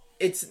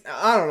it's.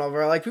 I don't know,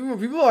 bro. Like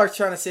people are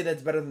trying to say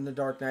that's better than The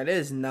Dark Knight. It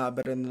is not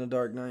better than The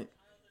Dark Knight.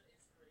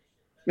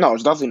 No,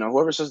 it's definitely not.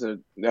 Whoever says that,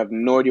 they have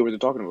no idea what they're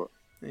talking about.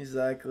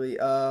 Exactly.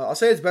 I'll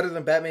say it's better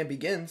than Batman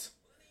Begins.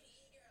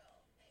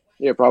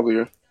 Yeah, probably,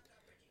 yeah.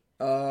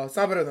 It's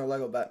not better than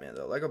Lego Batman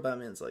though. Lego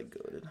Batman's like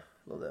good.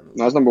 Love that movie.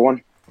 No, that's number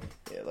 1.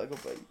 Yeah, Lego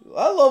Batman.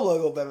 I love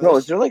Lego Batman. No,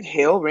 is there like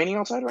hail raining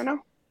outside right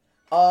now?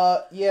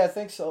 Yeah, I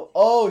think so.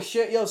 Oh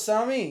shit, yo,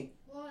 Sammy.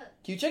 What?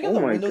 Can you check out Oh the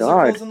my windows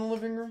God. and close in the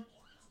living room?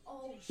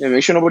 Oh, Yeah,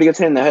 make sure nobody gets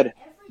hit in the head.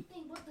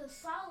 everything but the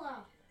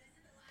Salah.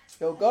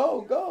 Yo,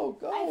 go.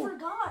 I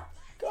forgot.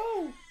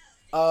 Go.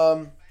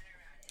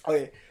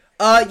 Okay.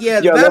 Yeah,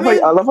 the Yeah,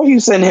 Batman. I love how you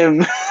send him.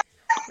 Man,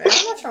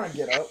 I'm not trying to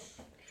get up.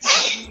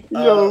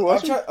 Yo,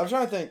 I'm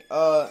trying to think.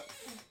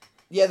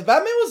 Yeah, the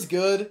Batman was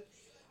good.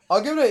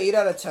 I'll give it an 8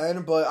 out of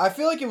 10, but I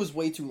feel like it was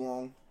way too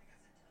long.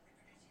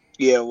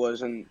 Yeah, it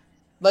was, and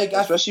Like,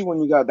 especially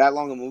when you got that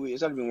long a movie,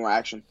 it's got to be more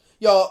action.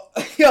 a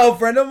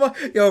friend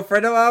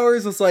of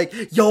ours was like,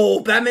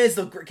 "Yo, Batman's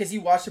the because he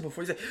watched it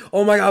before. He's like,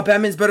 oh my god,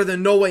 Batman's better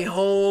than No Way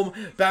Home.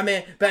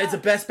 It's the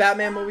best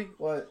Batman movie.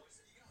 What?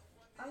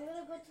 I'm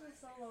gonna go to the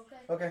solo, okay?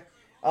 Okay.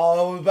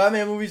 Oh,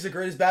 Batman movie's the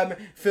greatest Batman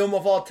film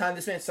of all time.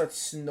 This man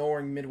starts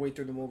snoring midway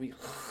through the movie.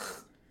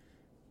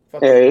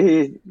 Fuck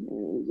Hey,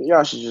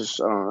 y'all should just,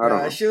 I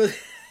don't know.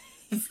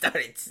 He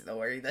started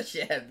snoring. That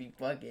shit had me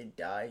fucking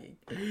dying.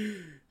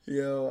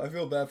 Yo, I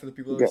feel bad for the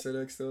people that are sitting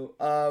next to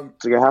him.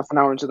 So you're half an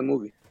hour into the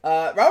movie.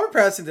 Robert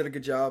Pattinson did a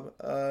good job.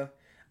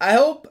 I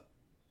hope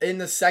in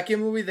the second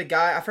movie, the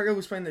guy, I forget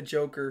who's playing the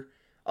Joker.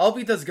 I hope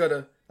he does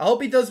good. I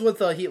hope he does what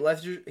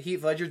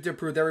Heath Ledger did,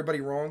 proved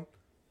everybody wrong.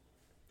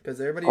 Because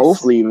everybody.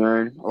 Hopefully,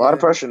 man. A lot of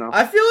pressure now.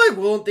 I feel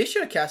like they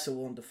should have casted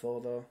Willem Dafoe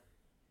though.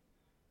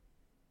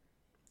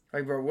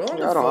 Like, bro, Willem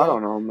Dafoe. I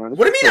don't know, man.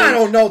 What do you mean I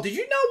don't know? Did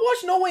you not watch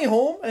No Way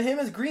Home and him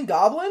as Green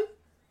Goblin?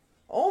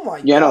 Oh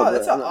my god, no,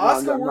 that's an no,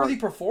 Oscar-worthy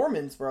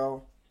performance,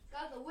 bro.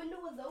 God, the window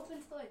was open,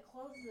 so I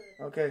closed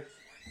it. Okay.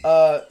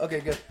 Okay,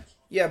 good.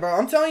 Yeah, bro,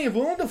 I'm telling you, if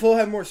Willem Dafoe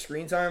had more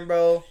screen time,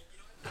 bro,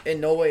 in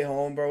No Way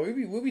Home, bro,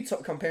 we'd be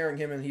comparing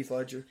him and Heath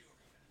Ledger.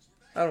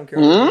 I don't care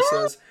what he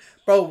says.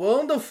 Bro,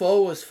 Willem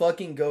Dafoe was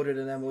fucking goated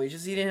in that movie.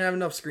 Just he didn't have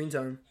enough screen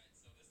time.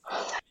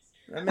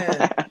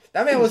 That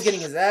man was getting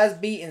his ass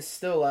beat and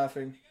still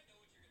laughing.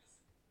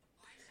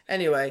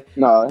 Anyway,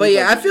 but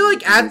yeah, I feel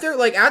like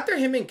after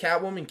him and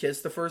Catwoman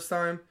kissed the first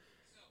time,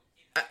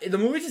 the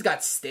movie just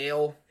got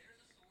stale,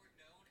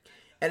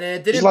 and then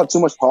it didn't. There's a lot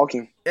too much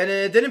talking. And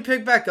then it didn't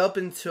pick back up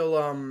until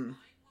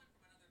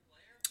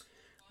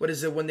what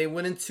is it when they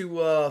went into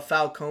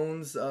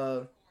Falcone's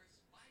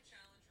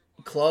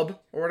club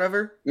or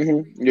whatever.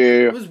 Mm-hmm.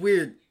 Yeah. It was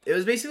weird. It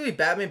was basically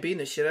Batman beating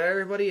the shit out of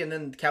everybody, and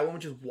then Catwoman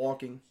just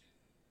walking.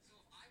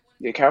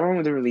 Yeah, Catwoman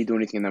didn't really do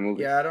anything in that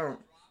movie. Yeah, I don't.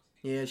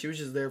 Yeah, she was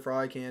just there for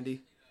eye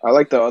candy. I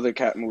like the other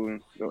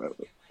Catwoman,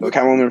 the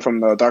Catwoman from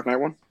the Dark Knight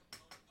one.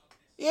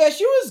 Yeah,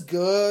 she was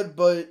good,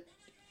 but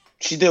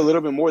She did a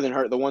little bit more than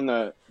her, the one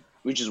that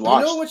we just you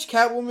watched. know which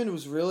Catwoman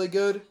was really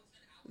good?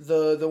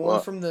 The one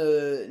What? from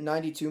the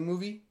 92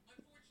 movie?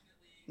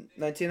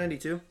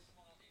 1992?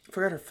 I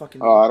forgot her fucking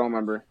name. Oh, I don't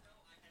remember.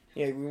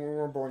 Yeah, we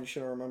weren't born, you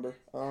shouldn't remember.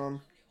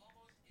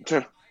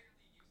 Sure.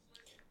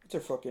 What's her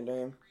fucking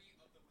name?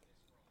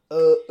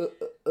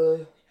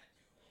 It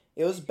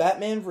was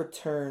Batman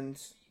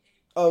Returns.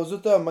 Oh, it was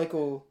with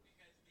Michael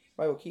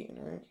Keaton,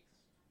 right?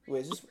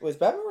 Wait, was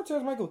Batman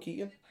Returns Michael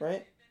Keaton,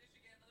 right?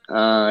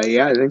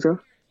 Yeah, I think so.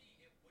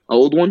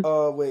 Old one?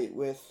 Wait,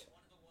 with...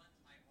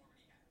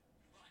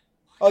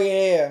 Oh,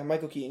 yeah,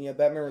 Michael Keaton, yeah,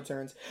 Batman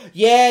Returns.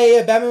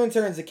 Yeah, Batman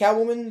Returns. The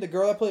Catwoman, the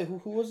girl that played...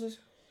 Who was this?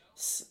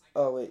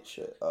 Oh, wait,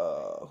 shit.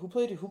 Who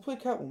played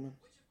Catwoman?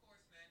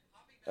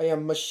 Oh, yeah,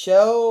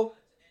 Michelle...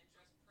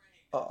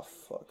 Oh,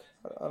 fuck.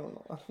 I don't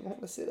know. I don't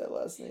want to say that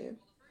last name.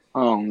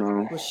 Oh,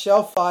 no.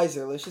 Michelle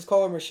Pfizer. Let's just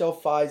call her Michelle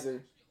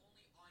Pfizer.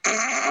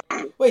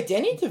 Wait,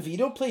 Danny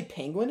DeVito played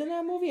Penguin in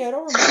that movie? I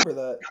don't remember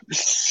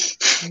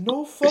that.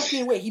 No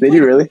fucking way. Did he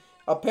really?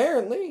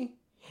 Apparently.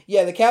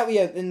 Yeah,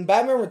 in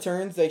Batman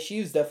Returns, like, she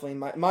was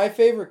definitely my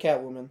favorite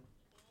Catwoman.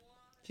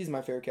 She's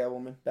my favorite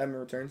Catwoman. Batman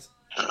Returns.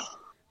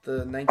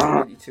 The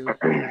 1982.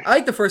 I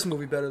like the first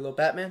movie better, though.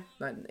 Batman,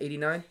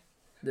 89.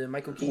 The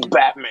Michael Keaton.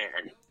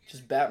 Batman.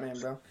 Just Batman,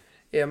 bro.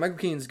 Yeah, Michael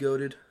Keaton's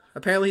goated.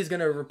 Apparently, he's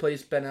going to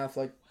replace Ben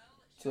Affleck.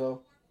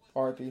 So,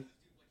 RIP.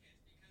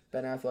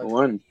 Ben Affleck.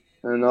 One.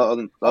 And the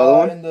other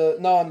one?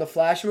 In the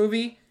Flash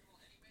movie,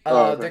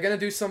 Okay. they're gonna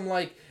do some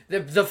like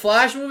the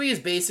Flash movie is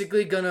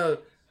basically gonna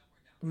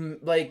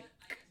like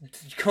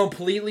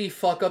completely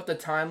fuck up the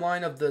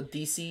timeline of the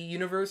DC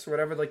universe, or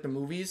whatever, like the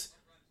movies.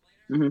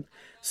 Mm-hmm.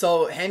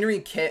 So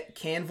Henry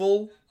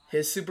Cavill,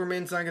 his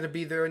Superman's not gonna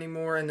be there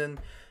anymore, and then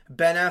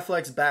Ben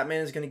Affleck's Batman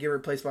is gonna get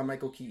replaced by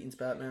Michael Keaton's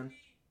Batman.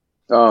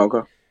 Oh,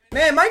 okay.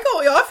 Man,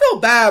 I feel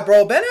bad,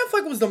 bro. Ben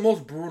Affleck was the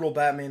most brutal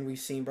Batman we've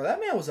seen, bro. That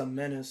man was a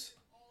menace.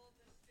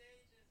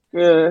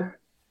 Yeah. What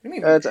do you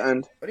mean? That's the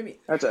end. What do you mean?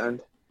 That's the end.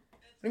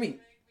 What do you mean?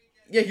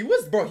 Yeah, he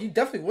was, bro. He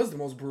definitely was the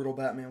most brutal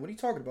Batman. What are you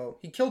talking about?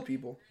 He killed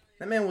people.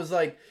 That man was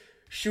like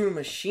shooting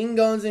machine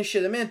guns and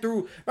shit. That man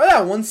threw. Remember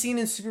that one scene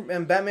in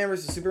Batman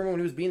vs Superman when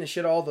he was beating the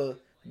shit out of all the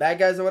bad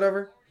guys or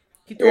whatever?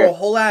 He threw a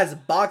whole ass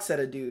box at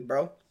a dude,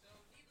 bro.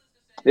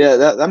 Yeah,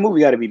 that movie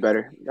got to be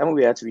better. That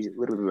movie had to be a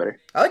little bit better.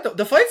 I like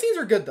the fight scenes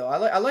are good though.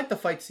 I like the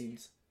fight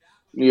scenes.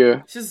 Yeah.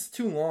 It's just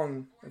too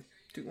long.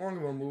 Too long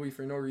of a movie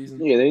for no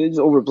reason. Yeah, they just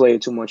overplay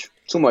it too much.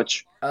 Too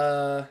much.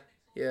 Yeah.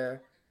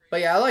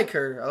 But yeah, I like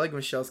her. I like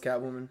Michelle's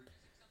Catwoman.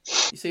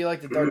 You say you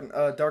like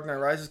the Dark Knight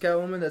Rises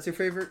Catwoman? That's your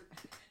favorite?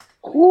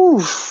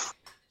 Oof.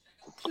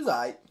 She's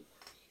alright.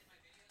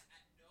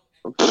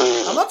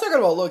 I'm not talking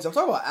about looks. I'm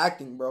talking about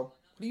acting, bro. What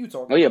are you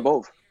talking about? Oh, yeah,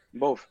 both.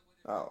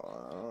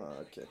 Oh,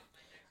 okay.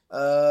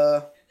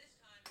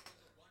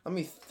 Let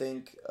me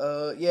think.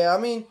 Yeah, I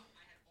mean,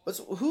 who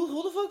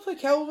the fuck played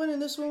Catwoman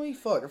in this movie?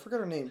 Fuck, I forgot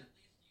her name.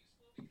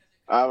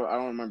 I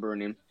don't remember her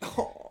name.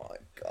 Oh my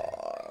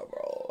god,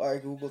 bro.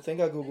 Alright, Google. Thank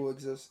God Google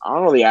exists. I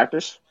don't know the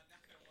actors.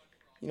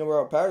 You know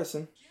Robert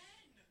Patterson.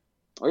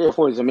 Oh, yeah, of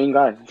course, the main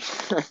guy.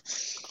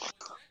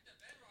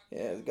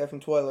 Yeah, the guy from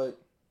Twilight.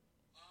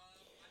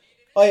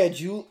 Oh yeah,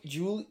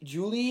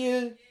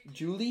 Julie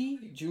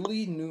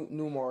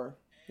Newmar.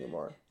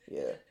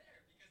 Yeah.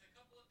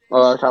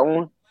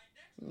 Catwoman?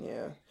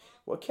 Yeah.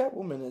 What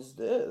Catwoman is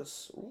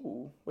this?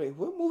 Ooh. Wait,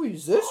 what movie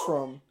is this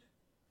from?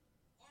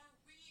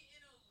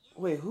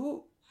 Wait,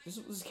 who? This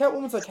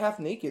Catwoman's like half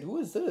naked. Who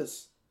is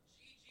this?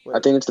 Wait, I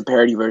think it's the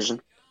parody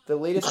version. the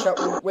latest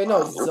Catwoman. Wait,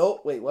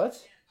 no, Wait, what?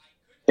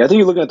 Yeah, I think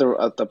you're looking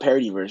at the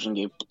parody version,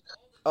 Gabe.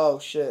 Oh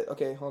shit.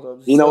 Okay, hold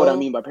up. You know what I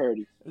mean by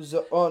parody.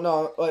 Oh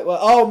no. Wait,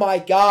 oh my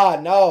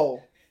god,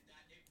 no.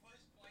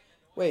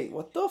 Wait,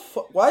 what the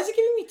fuck? Why is it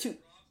giving me two?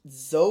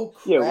 Zoe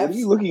Kravitz? Yeah, what are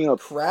you looking up?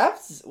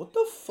 Kravitz? What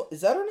the fuck?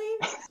 Is that her name?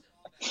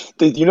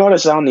 Dude, you know how to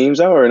sound names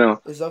out or no?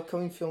 His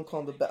upcoming film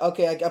called The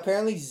Okay,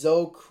 apparently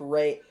Zoe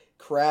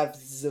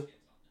Kravitz is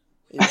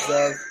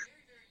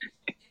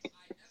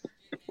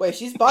Wait,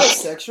 she's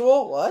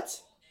bisexual? What?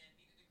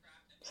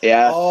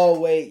 Yeah. Oh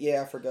wait,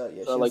 yeah, I forgot.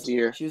 Yeah, I'd like to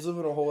hear. She was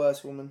living a whole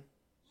ass woman.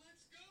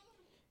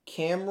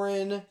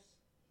 Cameron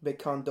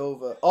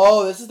Bekondova.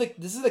 Oh, this is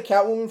the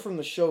Catwoman from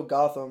the show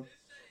Gotham.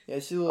 Yeah,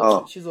 she's a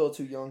little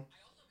too young.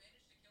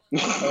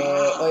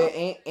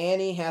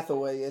 Annie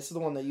Hathaway. Yeah, this is the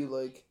one that you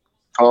like.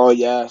 Oh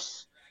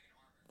yes.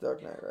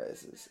 Dark Knight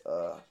Rises.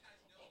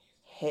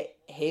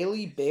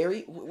 Haley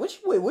Berry. Which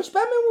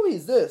Batman movie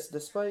is this?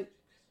 Despite.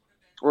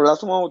 Well,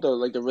 that's the one with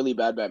the really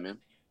bad Batman.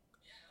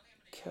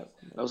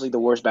 Catwoman. That was like the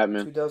worst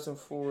Batman.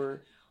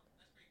 2004.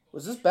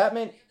 Was this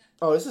Batman?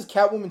 Oh, this is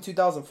Catwoman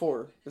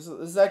 2004. This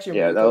is actually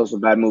a movie that was a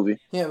bad movie.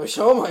 Yeah, but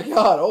oh my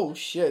god. Oh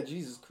shit.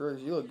 Jesus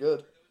Christ. You look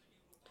good.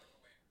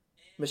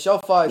 Michelle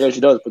Pfeiffer. Yeah,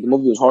 she does, but the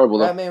movie was horrible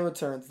though. Batman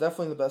Returns,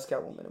 definitely the best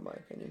Catwoman in my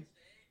opinion.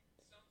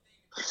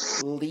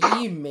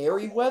 Lee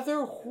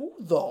Merriweather? Who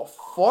the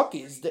fuck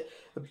is that?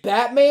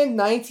 Batman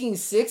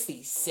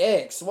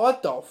 1966.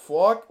 What the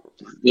fuck?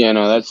 Yeah,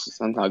 no, that's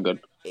not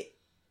good.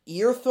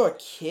 Eartha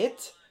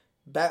Kitt?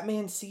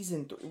 Batman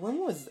season 3. When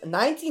was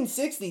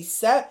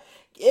 1967?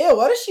 Ew,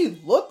 why does she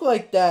look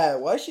like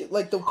that? Why is she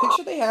like the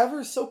picture they have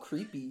her is so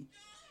creepy?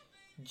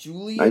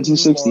 Julia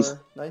 1960s.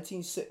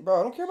 Newmar. Bro,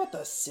 I don't care about the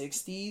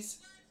 60s.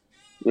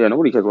 Yeah,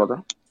 nobody cares about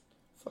that.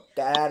 Fuck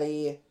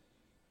daddy.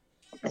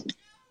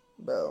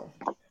 Bro.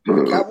 The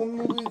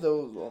Catwoman movie,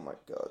 those, oh my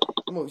god.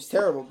 The movie's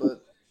terrible,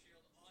 but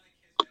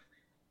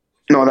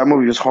No, that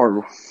movie was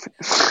horrible.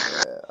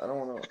 yeah, I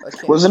don't want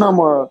to. Wasn't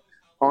Arnold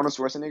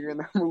Schwarzenegger in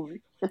that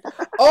movie?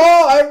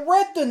 Oh, I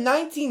read the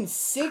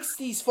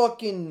 1960s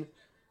fucking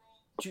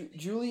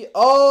Julie.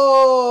 Oh,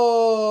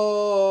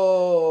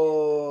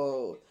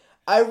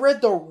 I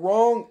read the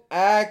wrong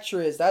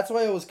actress. That's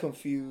why I was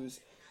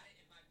confused.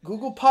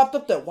 Google popped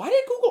up that. Why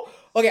did Google?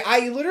 Okay,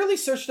 I literally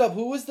searched up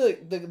who was the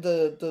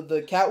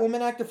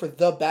Catwoman actor for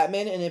the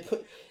Batman, and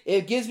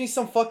it gives me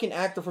some fucking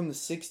actor from the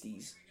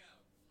 60s.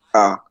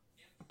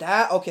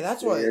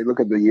 That's why. Yeah, look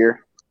at the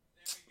year.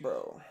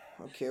 Bro.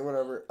 Okay,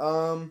 whatever.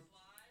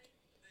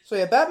 So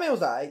yeah, Batman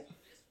was alright.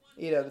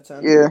 8 out of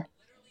 10. Yeah.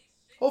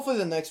 Hopefully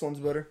the next one's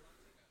better.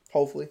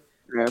 Hopefully.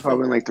 Yeah,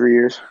 probably in like 3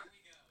 years.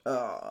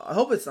 I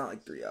hope it's not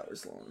like 3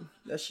 hours long.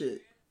 That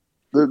shit.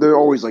 They're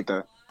always like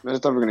that.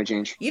 That's never gonna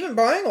change. Even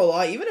Brian will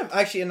lie. Even if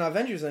actually an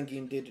Avengers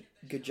Endgame did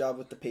a good job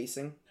with the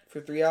pacing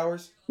for 3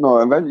 hours. No,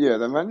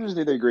 the Avengers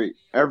did great.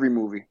 Every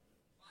movie.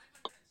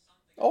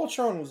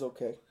 Ultron was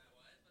okay.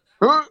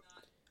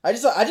 I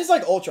just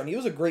like Ultron. He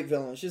was a great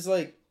villain. It's just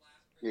like.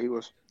 Yeah, he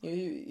was.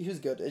 He was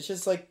good. It's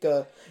just like,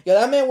 that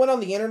man went on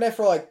the internet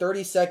for like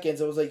 30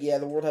 seconds. It was like, yeah,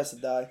 the world has to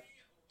die.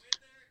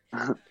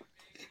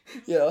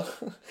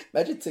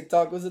 Imagine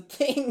TikTok was a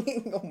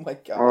thing. Oh my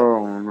god.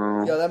 Oh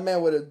no. Yeah, that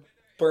man would have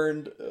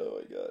burned.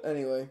 Oh my god.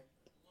 Anyway,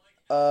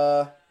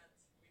 I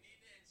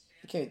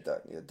can't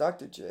talk. Yeah,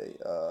 Dr. J.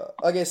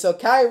 Okay, so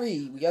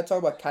Kyrie. We gotta talk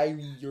about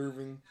Kyrie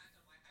Irving.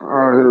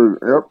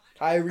 Yep.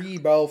 Kyrie,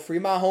 bro. Free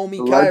my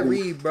homie Legend.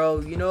 Kyrie, bro.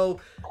 You know,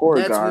 Poor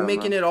Nets, guy, we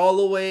making man. it all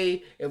the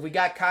way. If we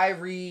got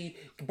Kyrie,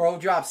 bro,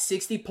 drop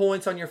 60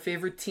 points on your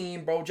favorite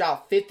team. Bro,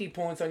 drop 50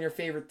 points on your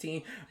favorite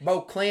team.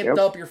 Bro, clamped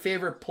up your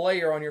favorite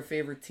player on your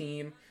favorite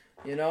team.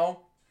 You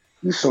know?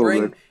 He's so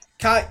good.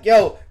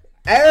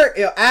 Eric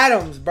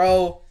Adams,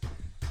 bro.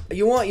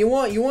 You want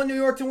New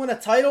York to win a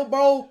title,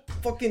 bro?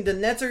 Fucking the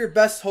Nets are your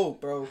best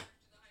hope, bro.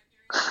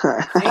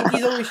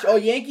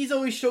 Yankees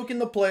always choke in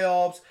the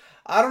playoffs.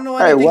 I don't know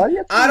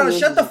anything.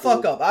 Shut the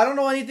fuck up. I don't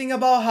know anything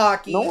about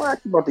hockey. No one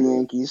asked about the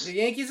Yankees. The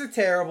Yankees are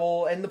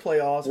terrible in the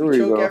playoffs. Here We we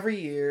choke go. every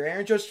year.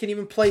 Aaron Judge can't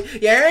even play.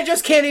 Yeah, Aaron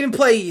Judge can't even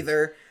play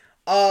either.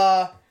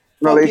 No,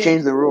 they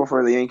changed the rule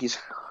for the Yankees.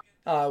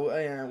 I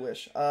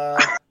wish.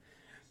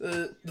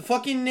 The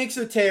fucking Knicks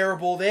are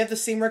terrible. They have the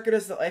same record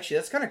as actually,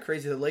 that's kind of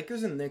crazy. The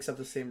Lakers and the Knicks have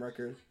the same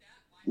record.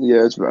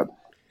 Yeah, it's bad.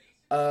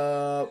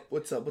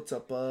 What's up?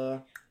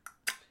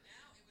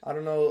 I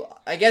don't know.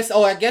 I guess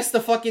the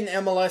fucking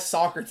MLS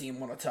soccer team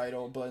won a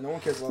title, but no one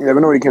cares about that. Yeah,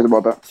 but nobody cares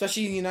about that.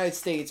 Especially in the United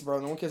States,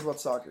 bro. No one cares about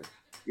soccer.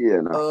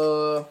 Yeah,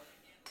 no.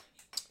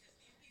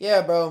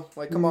 Yeah, bro.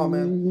 Like, come on,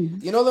 man.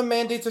 You know the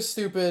mandates are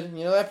stupid.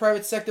 You know that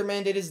private sector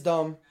mandate is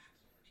dumb.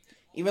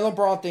 Even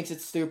LeBron thinks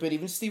it's stupid.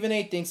 Even Stephen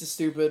A. thinks it's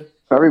stupid.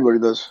 Everybody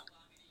does.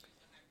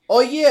 Oh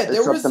yeah, there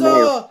Except the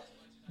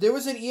mayor.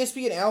 was an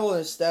ESPN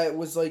analyst that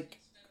was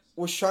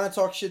trying to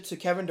talk shit to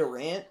Kevin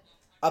Durant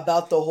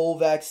about the whole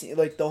vaccine,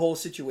 like the whole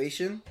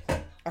situation.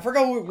 I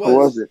forgot who it was. Who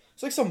was it?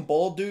 It's like some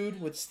bald dude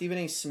with Stephen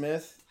A.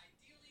 Smith.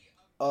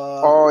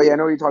 Oh yeah, I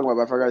know what you're talking about,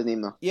 but I forgot his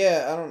name though.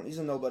 Yeah, he's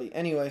a nobody.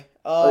 Anyway.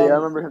 Oh yeah, I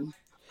remember him.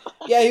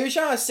 Yeah, he was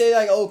trying to say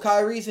like, oh,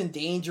 Kyrie's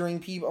endangering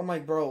people. I'm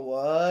like, bro,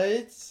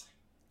 what?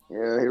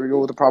 Yeah, here we go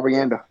with the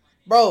propaganda.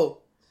 Bro,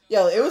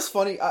 yeah, it was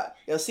funny.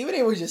 Stephen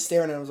A. was just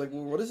staring at him. I was like,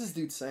 well, what is this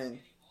dude saying?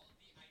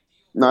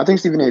 No, I think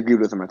Stephen A. viewed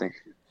with him. I think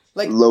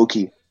like low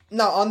key.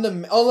 No,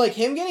 like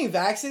him getting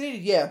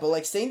vaccinated, yeah, but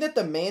like saying that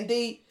the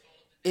mandate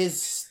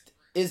is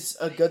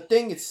a good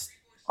thing. It's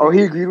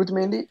he agreed with the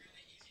mandate.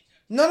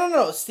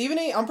 No. Stephen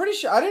A. I'm pretty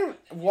sure I didn't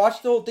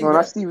watch the whole thing. No,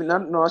 not Stephen.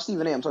 Not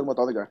Stephen A. I'm talking about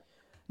the other guy.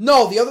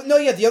 No,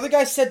 the other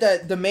guy said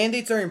that the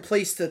mandates are in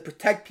place to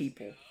protect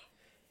people.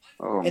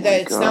 Oh and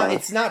that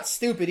it's not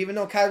stupid, even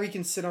though Kyrie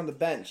can sit on the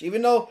bench.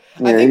 Even though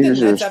yeah, I think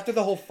that's after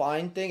the whole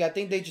fine thing, I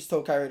think they just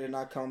told Kyrie to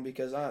not come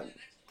because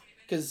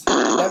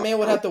that man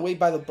would have to wait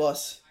by the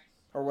bus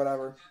or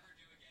whatever.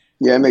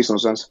 Yeah, it makes no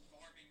sense.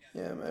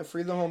 Yeah, man,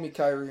 free the homie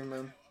Kyrie,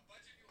 man.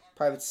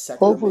 Private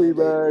sector. Hopefully,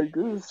 man.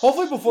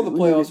 Hopefully before the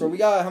playoffs, where we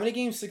got how many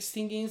games?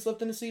 16 games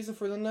left in the season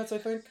for the Nets, I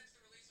think.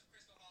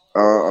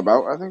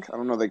 I think I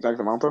don't know the exact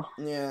amount though.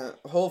 Yeah,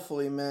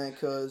 hopefully, man,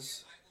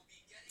 because.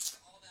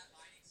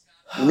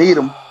 We need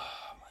him.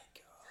 Oh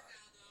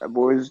my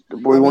god. The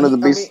boy, one of the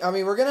best. I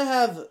mean, we're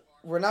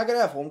not gonna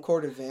have home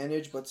court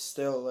advantage, but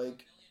still,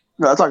 like.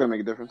 No, that's not gonna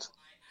make a difference.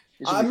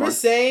 I'm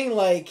just saying,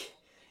 like,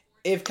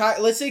 if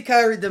let's say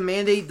Kyrie, the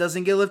mandate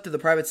doesn't get lifted, the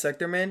private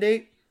sector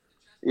mandate,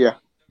 Yeah.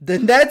 the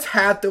Nets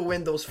have to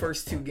win those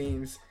first 2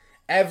 games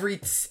every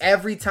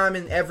time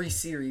in every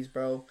series,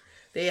 bro.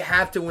 They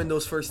have to win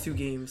those first 2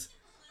 games.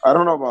 I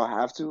don't know about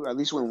have to. At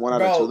least win 1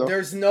 out of 2, Bro, though.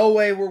 there's no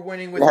way we're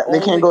winning with They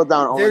can't go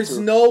down 0-2. There's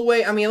no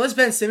way. I mean, unless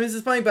Ben Simmons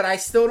is playing, but I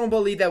still don't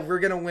believe that we're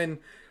going to win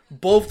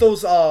both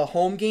those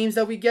home games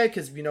that we get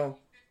because,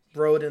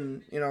 road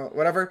and,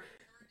 whatever.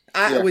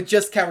 With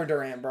just Kevin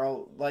Durant,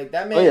 bro. Like,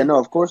 that man. Oh, yeah, no,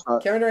 of course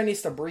not. Kevin Durant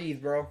needs to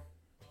breathe, bro.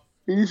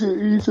 He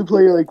used to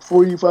play like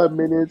 45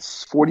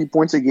 minutes, 40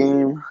 points a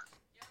game.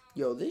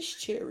 Yo, this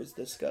chair is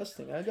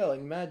disgusting. I got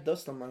like mad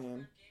dust on my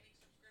hand.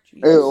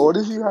 Jesus. Hey, what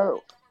if you have?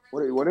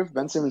 What if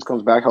Ben Simmons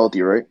comes back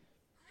healthy, right?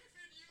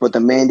 But the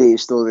mandate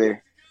is still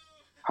there.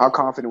 How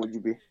confident would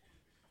you be?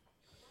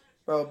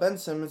 Bro, Ben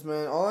Simmons,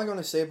 man. All I'm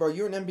gonna say, bro,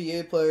 you're an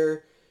NBA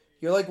player.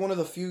 You're like one of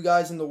the few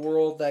guys in the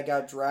world that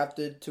got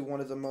drafted to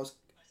one of the most,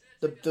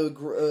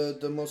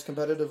 the most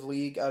competitive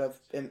league out of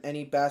in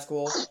any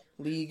basketball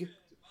league.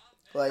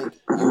 Like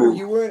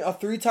you were a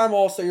 3-time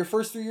All-Star. Your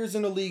first 3 years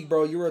in the league,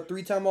 bro. You were a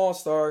 3-time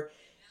All-Star,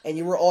 and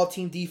you were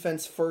all-team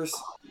defense first.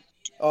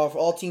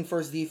 All-team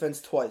first defense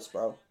twice,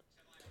 bro.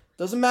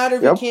 Doesn't matter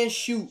if you can't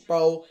shoot,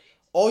 bro.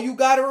 All you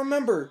gotta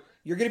remember,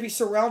 you're gonna be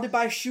surrounded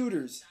by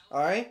shooters.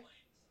 All right.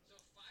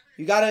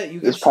 You gotta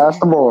pass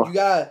the ball.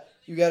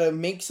 You gotta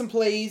make some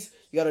plays.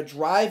 You gotta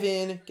drive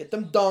in, get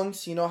them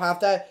dunks.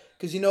 Have that.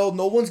 Because, no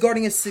one's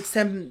guarding a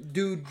 6'10"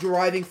 dude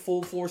driving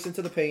full force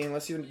into the paint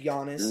unless you're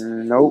Giannis.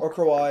 Nope. Or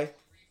Kawhi.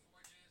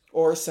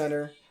 Or a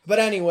center. But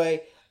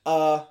anyway,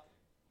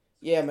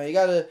 yeah,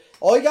 man,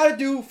 all you gotta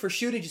do for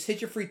shooting, just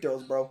hit your free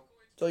throws, bro.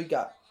 That's all you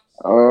got.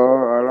 Oh,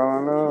 I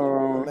don't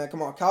know. Man,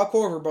 come on. Kyle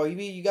Korver, bro.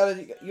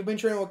 You've been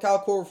training with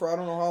Kyle Korver for I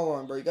don't know how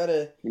long, bro. You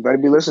better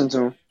be listening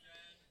to him.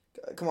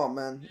 Come on,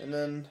 man. And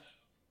then,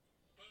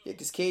 yeah,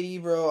 because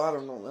KD, bro, I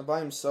don't know, man, by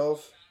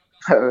himself.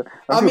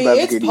 I mean,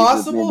 it's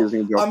possible.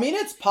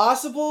 It's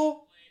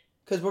possible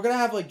because we're gonna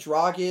have like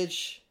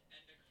Dragic.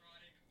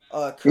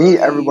 Curry, we need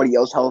everybody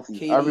else healthy.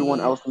 KD. Everyone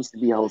else needs to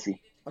be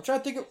healthy. I'm trying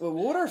to think of what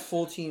would our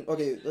full team.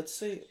 Okay, let's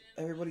say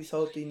everybody's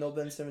healthy. No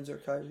Ben Simmons or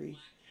Kyrie.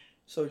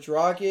 So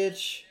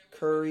Dragic,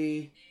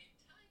 Curry.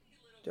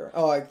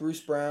 Like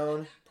Bruce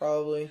Brown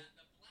probably.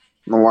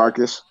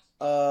 Marcus.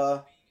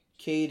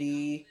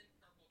 KD.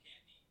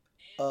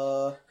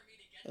 And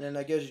then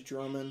I guess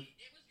Drummond.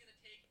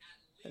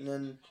 And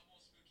then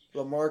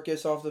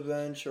LaMarcus off the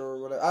bench or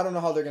whatever. I don't know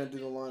how they're going to do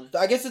the line.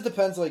 I guess it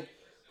depends, like,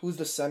 who's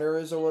the center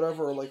is or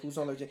whatever, or, like, who's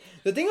on their team.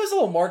 The thing is,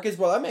 LaMarcus,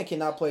 bro, that man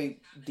cannot play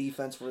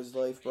defense for his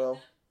life, bro.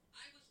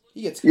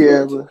 He gets cooked.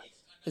 Yeah,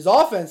 his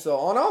offense, though,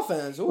 on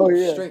offense,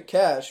 straight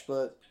cash,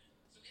 but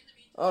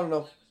I don't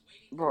know.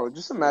 Bro,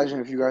 just imagine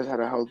if you guys had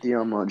a healthy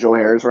Joe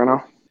Harris right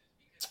now.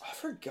 I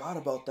forgot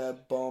about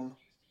that bum.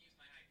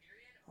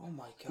 Oh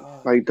my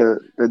god! Like the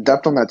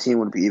depth on that team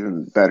would be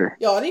even better.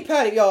 Yo, I need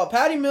Patty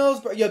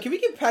Mills. Bro. Yo, can we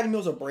give Patty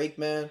Mills a break,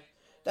 man?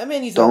 That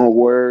man needs. Don't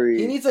worry.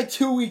 He needs like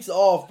 2 weeks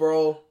off,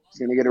 bro. He's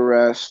gonna get a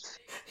rest.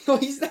 No,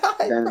 he's not,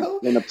 bro.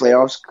 Then the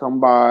playoffs come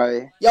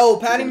by. Yo,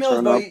 Patty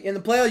Mills, bro. In the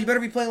playoffs, you better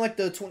be playing like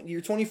your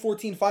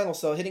 2014 finals,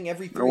 so hitting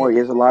every 3. Don't worry, he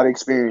has a lot of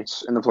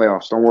experience in the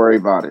playoffs. Don't worry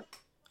about it.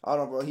 I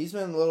don't know, bro. He's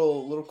been a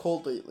little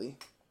cold lately.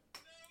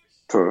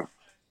 True.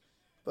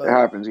 But it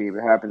happens, Eve.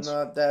 It happens.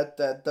 No,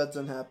 that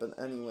doesn't happen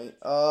anyway.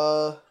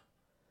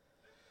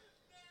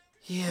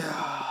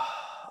 Yeah.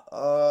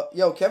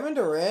 Yo, Kevin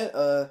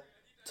Durant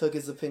took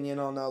his opinion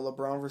on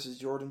LeBron versus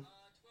Jordan.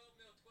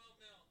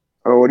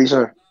 Oh, what'd he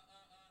say?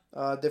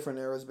 Different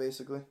eras,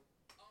 basically.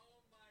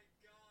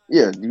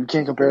 Yeah, you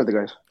can't compare the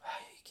guys.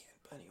 You can't.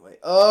 But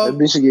anyway,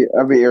 basically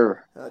every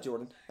era.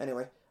 Jordan.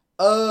 Anyway,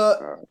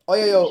 I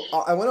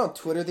went on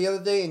Twitter the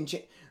other day and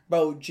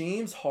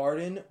James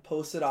Harden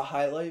posted a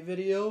highlight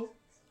video.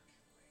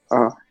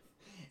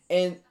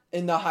 And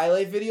in the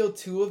highlight video,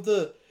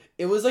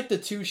 it was like the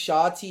 2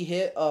 shots he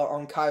hit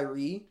on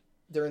Kyrie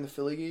during the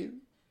Philly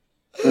game.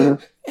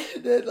 Mm-hmm.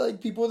 And then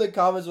like people in the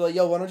comments were like,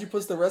 "Yo, why don't you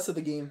post the rest of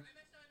the game?"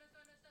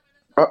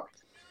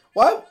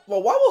 Why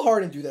will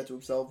Harden do that to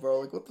himself, bro?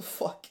 Like, what the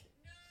fuck?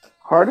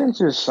 Harden's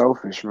just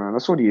selfish, man.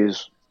 That's what he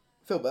is.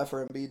 I feel bad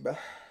for Embiid, bro.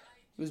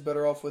 He was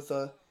better off with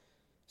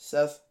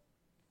Seth.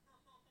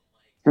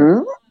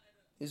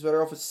 He's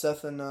better off with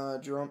Seth and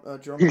Jerome.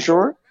 You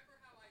sure?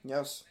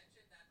 Yes.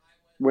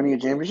 Winning a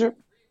championship?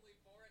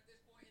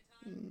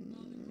 I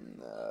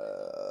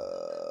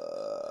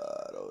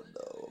don't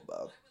know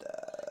about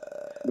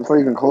that. It's not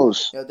even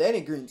close. Yo,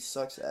 Danny Green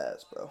sucks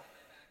ass, bro.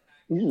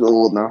 He's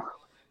old now.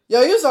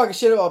 Yo, he was talking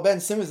shit about Ben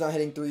Simmons not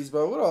hitting threes,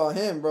 bro. What about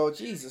him, bro?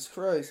 Jesus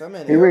Christ.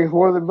 He rings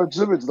more than Ben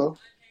Simmons, though.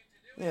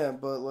 Yeah,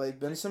 but, like,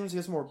 Ben Simmons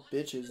gets more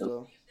bitches,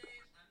 though.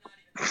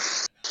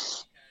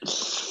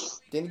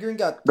 Danny Green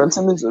got... Ben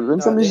Simmons has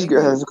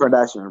a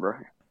Kardashian, bro.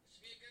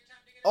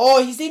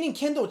 Oh, he's dating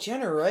Kendall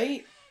Jenner,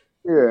 right?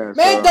 Yeah.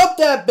 Man, dump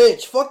that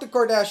bitch. Fuck the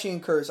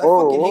Kardashian curse. I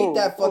fucking hate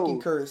that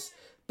fucking curse.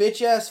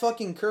 Bitch ass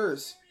fucking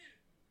curse.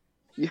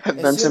 Yeah,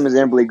 Ben Simmons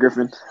and Blake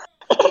Griffin.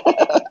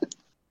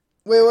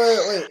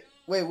 Wait.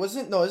 Wait,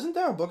 isn't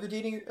Devin Booker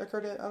dating a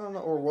Kardashian? I don't know,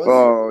 or was he?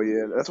 Oh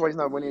yeah, that's why he's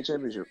not winning a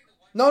championship.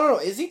 No,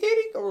 is he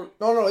dating or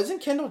no? Isn't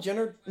Kendall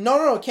Jenner?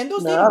 No,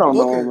 Kendall's Nah, I dating don't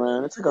know, Booker.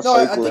 man. It's like a No,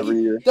 I cycle think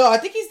every year. I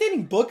think he's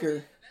dating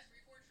Booker.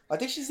 I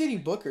think she's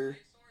dating Booker.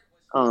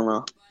 I don't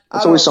know. I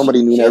It's don't always know.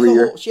 somebody new She has every a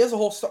year.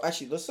 whole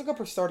actually. Let's look up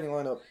her starting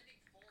lineup.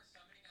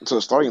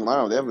 So starting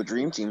lineup, they have a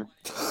dream team.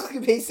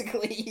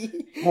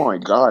 Basically. Oh my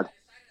god.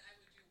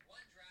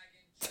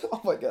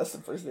 Oh my god, that's the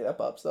first thing that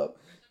pops up.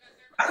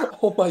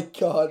 Oh my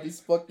god, this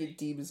fucking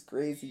team is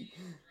crazy.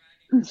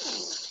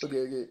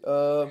 Okay.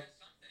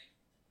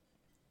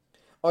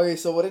 Okay,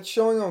 so what it's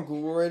showing on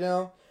Google right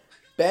now: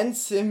 Ben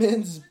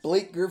Simmons,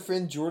 Blake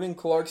Griffin, Jordan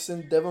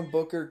Clarkson, Devin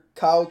Booker,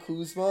 Kyle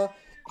Kuzma,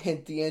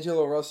 and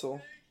D'Angelo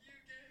Russell.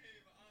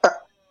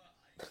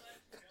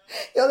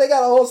 Yo, they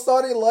got a whole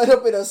starting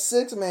lineup in a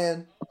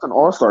 6-man. It's an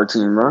all-star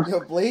team, bro. Yo,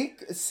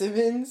 Blake,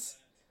 Simmons,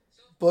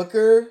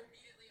 Booker.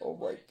 Oh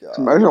my god.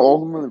 Imagine all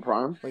of them in the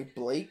prime. Wait,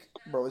 Blake?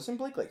 Bro, isn't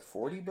Blake like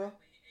 40, bro?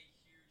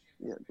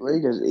 Yeah,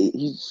 Blake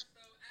is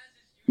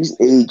he's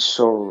aged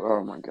so.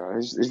 Oh my god,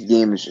 his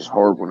game is just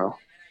horrible now.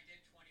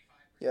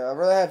 Yeah, I'd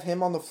rather have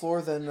him on the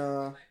floor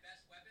than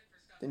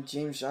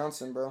James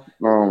Johnson, bro.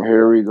 Oh,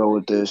 here we go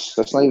with this.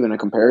 That's not even a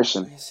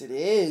comparison. Yes, it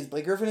is.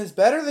 Blake Griffin is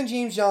better than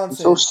James He's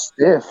Johnson. so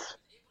stiff.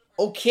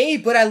 Okay,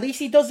 but at least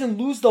he doesn't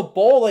lose the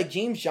ball like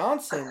James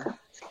Johnson.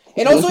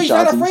 And also, he's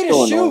not afraid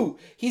to shoot.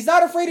 He's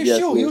not afraid to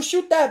shoot. He'll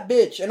shoot that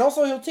bitch. And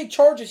also, he'll take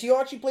charges. He'll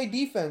actually play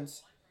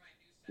defense.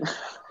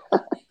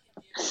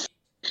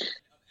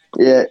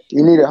 Yeah,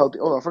 you need a healthy.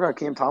 Oh, I forgot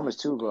Cam Thomas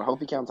too, bro.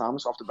 Healthy Cam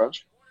Thomas off the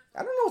bench. I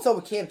don't know what's up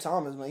with Cam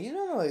Thomas, man. I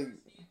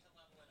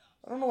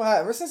don't know what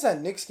happened. Ever since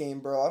that Knicks game,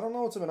 bro, I don't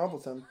know what's been up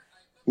with him.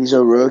 He's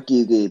a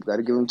rookie, Gabe. Got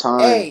to give him time.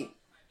 Hey,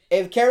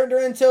 if Kevin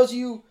Durant tells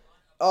you,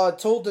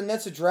 told the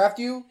Nets to draft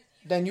you,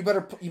 then you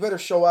better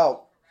show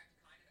out.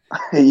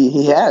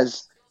 he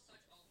has.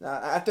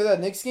 After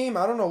that Knicks game,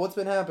 I don't know what's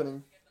been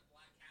happening.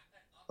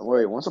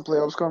 Wait, once the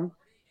playoffs come,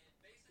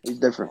 he's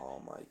different. Oh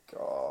my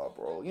god,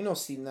 bro! You know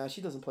Steve Nash,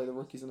 he doesn't play the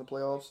rookies in the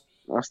playoffs.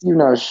 Steve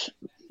Nash.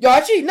 Yo,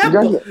 actually, in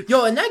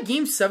that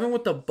game 7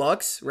 with the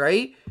Bucks,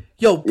 right?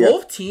 Yo,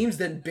 both teams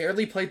then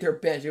barely played their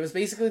bench. It was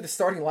basically the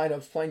starting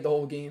lineups playing the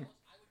whole game.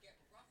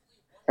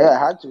 Yeah,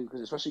 I had to,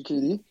 because especially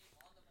KD.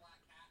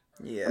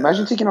 Yeah.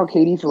 Imagine taking out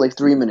KD for like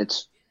 3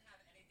 minutes.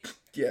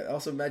 Yeah,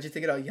 also imagine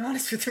taking out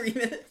Giannis for 3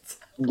 minutes.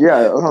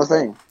 Yeah, that's what I'm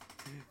saying.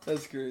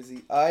 That's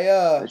crazy.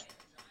 I'm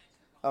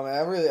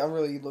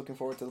really looking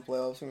forward to the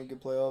playoffs. It's gonna be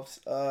good playoffs.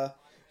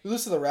 We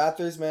lose to the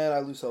Raptors, man. I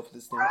lose hope for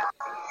this team.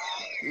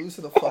 We lose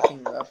to the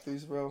fucking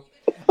Raptors, bro.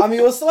 I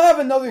mean, we'll still have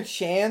another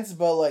chance,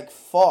 but like,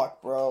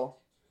 fuck, bro.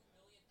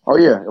 Oh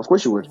yeah, of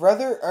course you would.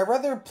 I'd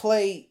rather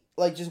play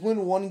like just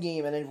win one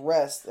game and then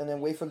rest and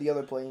then wait for the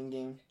other playing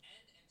game.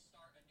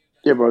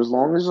 Yeah, but as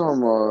long as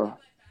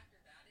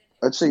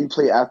let's say you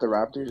play at the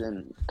Raptors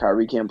and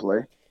Kyrie can't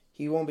play.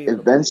 He won't be able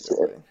to play.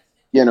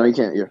 Yeah, no, he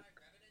can't. Yeah.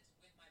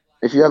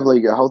 If you have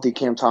like a healthy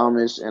Cam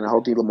Thomas and a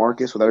healthy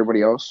LaMarcus with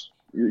everybody else,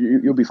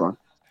 you'll be fine.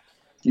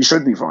 You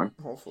should be fine.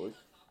 Hopefully.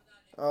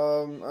 I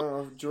don't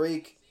know.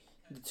 Drake,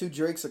 the 2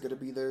 Drakes are gonna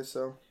be there,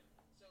 so.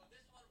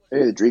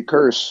 Hey, the Drake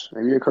curse.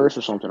 Maybe a curse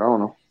or something. I don't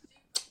know.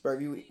 Bro,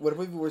 what if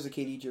he wears a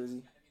KD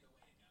jersey?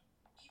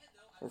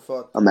 Or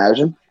fuck.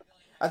 Imagine.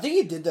 I think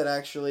he did that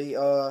actually.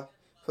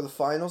 For the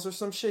finals or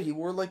some shit, he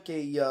wore like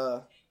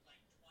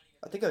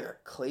I think like a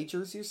Clay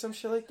jersey or some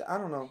shit like that. I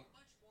don't know.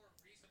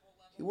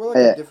 He wore like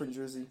a different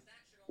jersey.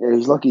 Yeah,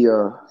 he's lucky.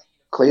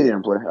 Clay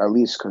didn't play at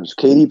least because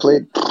KD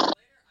played. That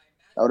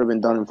would have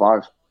been done in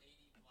 5.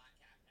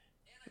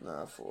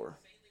 Nah, 4.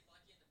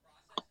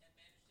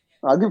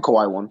 I'll give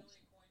Kawhi 1.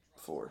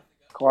 4.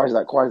 Kawhi's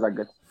that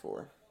good.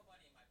 4.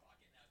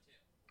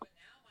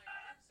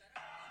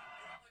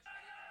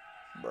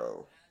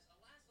 Bro.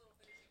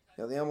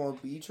 Yeah, the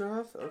MLB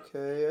draft?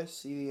 Okay, I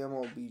see the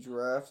MLB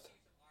draft.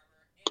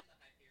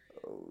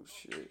 Oh,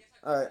 shit.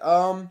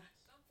 Alright,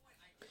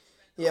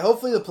 yeah,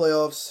 hopefully the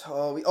playoffs.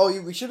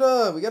 We should,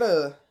 we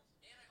gotta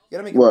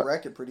make a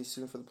bracket pretty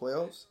soon for the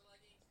playoffs.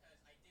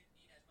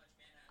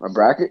 A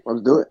bracket?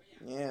 Let's do it.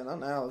 Yeah, not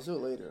now. Let's do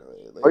it later.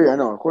 Oh yeah,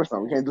 no, of course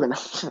not. We can't do it now.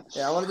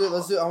 Yeah, I want to do it.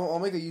 Let's do it. I'll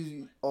make a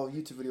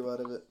YouTube video out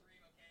of it.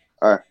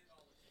 All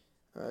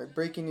right.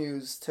 Breaking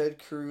news: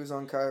 Ted Cruz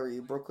on Kyrie.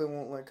 Brooklyn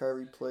won't let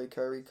Kyrie play.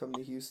 Kyrie come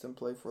to Houston,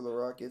 play for the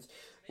Rockets.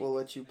 We'll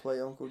let you play.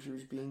 Uncle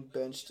Drew's being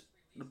benched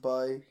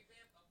by.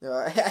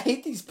 I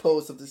hate these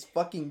posts of this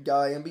fucking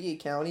guy. NBA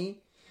County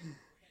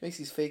makes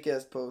these fake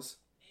ass posts.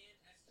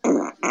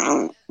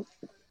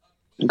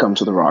 You come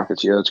to the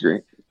Rockets. Yeah, that's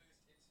great.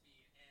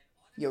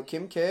 Yo,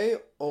 Kim K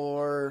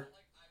or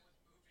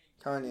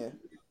Kanye?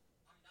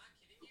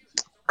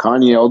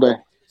 Kanye all day.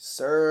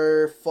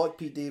 Sir, fuck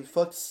Pete Davidson,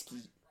 fuck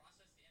Skeet.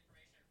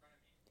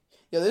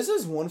 Yo, this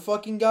is one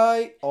fucking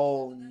guy.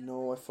 Oh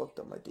no, I fucked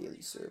up my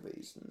daily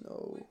surveys.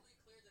 No.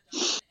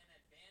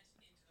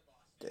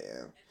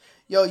 Damn.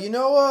 Yo, you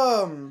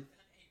know,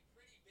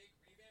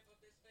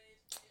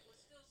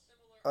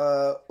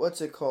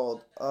 what's it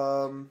called?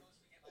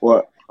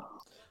 What?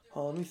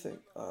 Oh, let me think.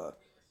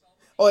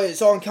 Oh, yeah,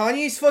 so on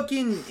Kanye's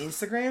fucking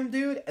Instagram,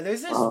 dude,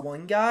 there's this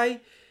one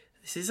guy.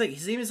 His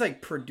name is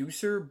like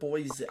producer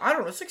boys. I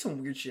don't know. It's like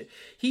some weird shit.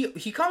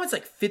 He comments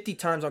like 50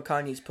 times on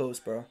Kanye's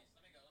post, bro.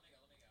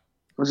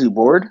 Was he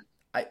bored?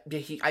 I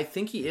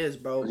think he is,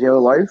 bro. Does he have a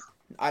life?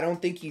 I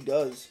don't think he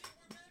does.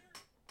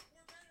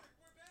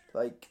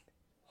 Like,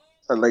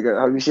 have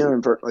you seen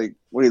him like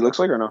what he looks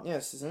like or no? yeah,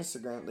 it's his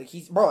Instagram. Like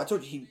bro, I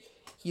told you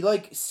he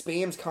like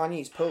spams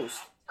Kanye's post.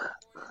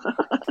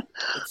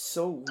 It's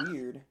so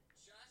weird.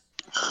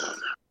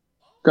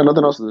 Got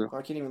nothing else to do.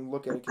 I can't even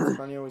look at it because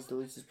Kanye always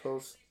deletes his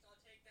posts.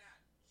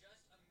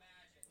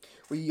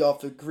 We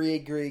off the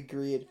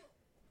grid.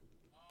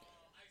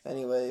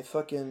 Anyway,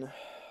 fucking.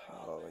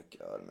 Oh my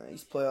god, man.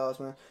 These playoffs,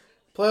 man.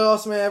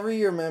 Playoffs, man, every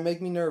year, man.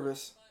 Make me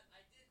nervous.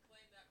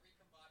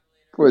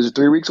 What is it,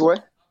 3 weeks away?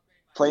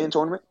 Playing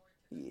tournament?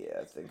 Yeah,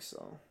 I think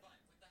so.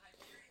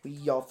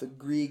 We off the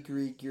grid.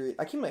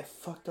 I can't believe I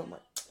fucked up my.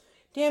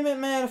 Damn it,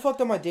 man. I fucked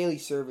up my daily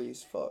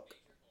surveys. Fuck.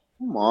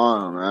 Come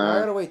on, man. I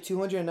gotta wait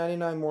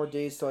 299 more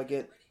days till I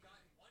get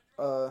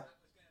 5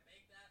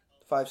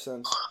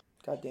 cents.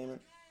 God damn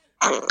it.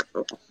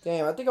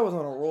 Damn, I think I was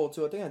on a roll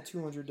too. I think I had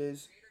 200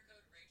 days.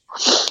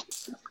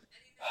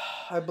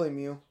 I blame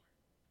you.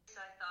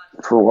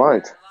 For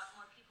what?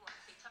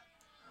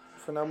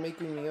 For not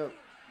making me up.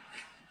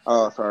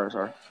 Oh,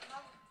 sorry.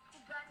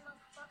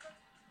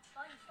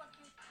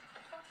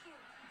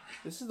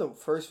 This is the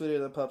first video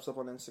that pops up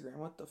on Instagram.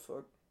 What the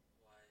fuck?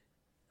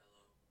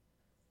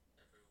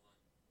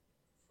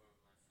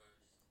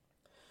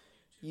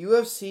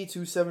 UFC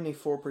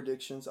 274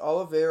 predictions.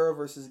 Oliveira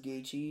versus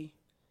Gaethje.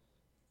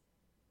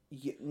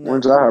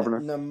 When's that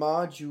happening?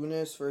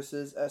 Namajunas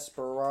versus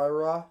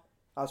Esperanza.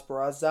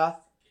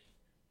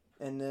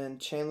 And then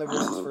Chandler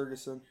versus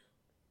Ferguson.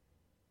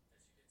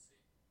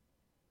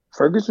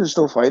 Ferguson's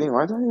still fighting?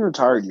 Why isn't he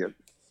retired yet?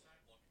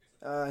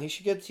 He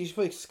should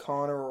play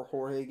Connor or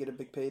Jorge, get a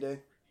big payday.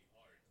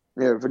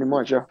 Yeah, pretty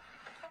much, yeah.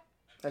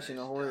 Actually,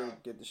 no, Jorge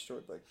would get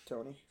destroyed by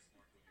Tony.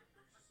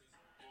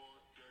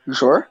 You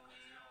sure?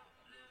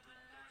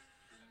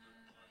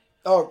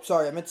 Oh,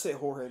 sorry, I meant to say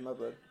Jorge, my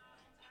bad.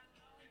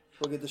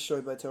 Will get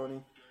destroyed by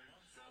Tony.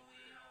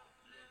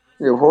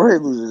 Yeah, if Jorge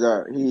loses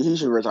that, he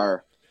should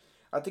retire.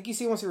 I think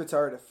he wants to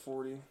retire at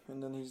 40,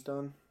 and then he's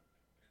done.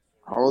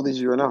 How old is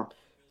he right now?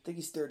 I think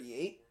he's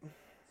 38.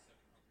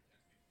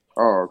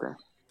 Oh, okay.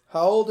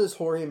 How old is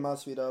Jorge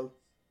Masvidal?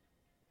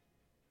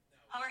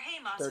 Jorge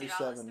Masvidal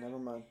 37, never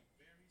mind.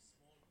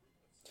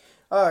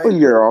 Alright. Put a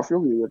year off,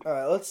 you'll be good.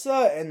 Alright, let's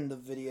end the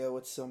video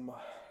with some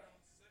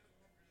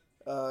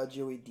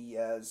Joey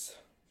Diaz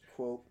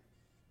quote.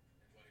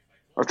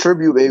 A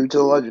tribute, baby, to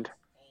the legend.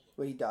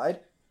 Wait, he died?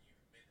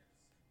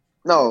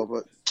 No,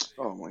 but...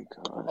 Oh, my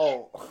God.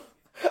 Oh.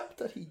 I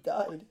thought he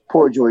died.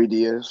 Poor Joey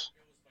Diaz.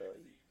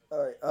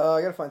 Alright,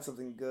 I gotta find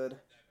something good.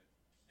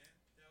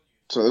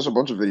 So there's a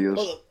bunch of videos.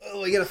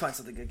 Oh, I gotta find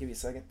something good. Give me a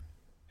second.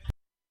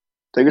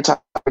 Take your time.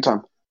 Take your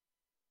time.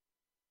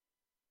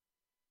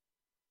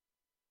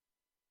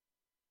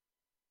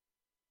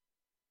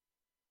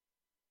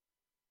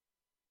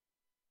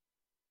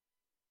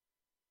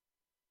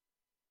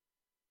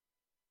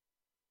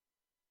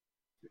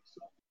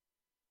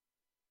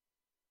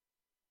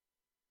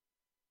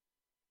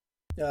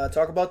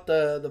 Talk about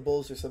the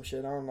Bulls or some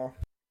shit. I don't know.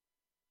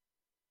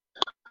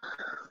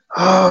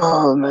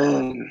 Oh,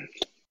 man.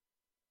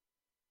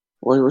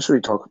 What should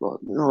we talk about?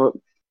 You know what?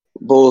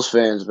 Bulls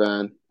fans,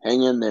 man.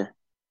 Hang in there.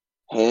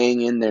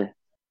 Hang in there.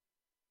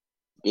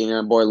 Getting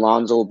our boy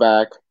Lonzo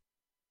back.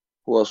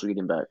 Who else we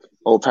getting back?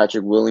 Oh,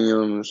 Patrick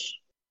Williams.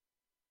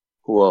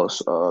 Who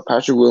else?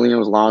 Patrick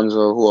Williams,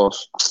 Lonzo. Who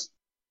else?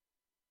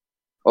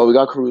 Oh, we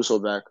got Caruso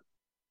back.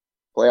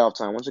 Playoff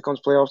time. Once it comes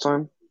playoff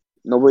time,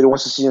 nobody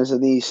wants to see us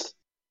in the East.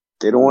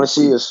 They don't want to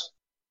see us.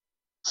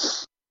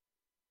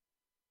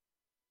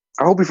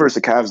 I hope he first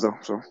the Cavs, though,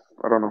 so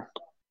I don't know.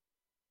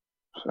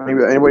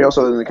 Anybody else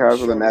other than the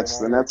Cavs or the Nets?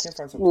 The Nets?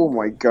 Oh,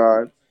 my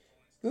God.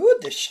 We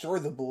would destroy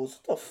the Bulls.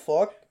 What the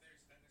fuck?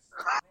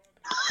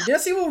 Did you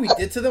see what we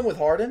did to them with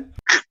Harden?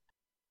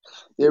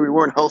 Yeah, we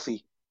weren't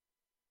healthy.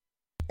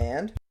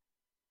 And?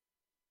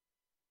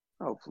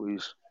 Oh,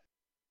 please.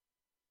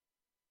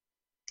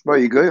 Bro,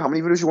 you good? How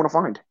many videos you want to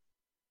find?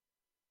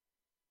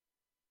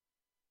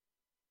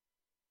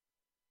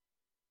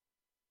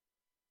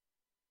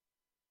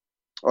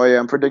 Oh, yeah,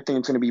 I'm predicting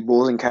it's going to be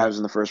Bulls and Cavs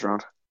in the first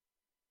round.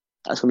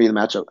 That's going to be the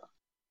matchup.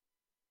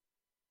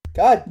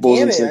 God Bulls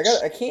damn and it.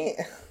 six. I can't.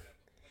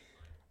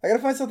 I gotta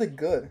find something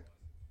good.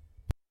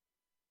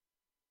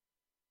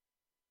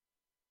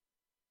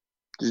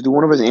 Just do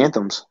one of his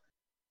anthems.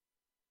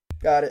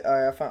 Got it.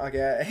 Alright, I found.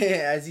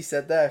 Okay, as he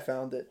said that, I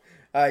found it.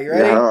 Alright, you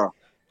ready? Yeah.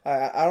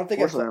 I don't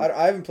think Of course I am.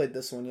 I haven't played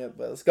this one yet,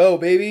 but let's go,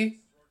 baby.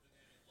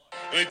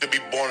 You need to be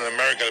born in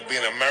America to be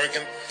an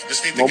American. You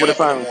just need to Moment get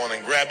of up in the silence.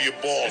 morning, grab your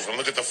balls, and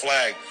look at the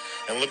flag,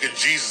 and look at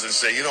Jesus and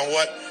say, you know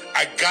what?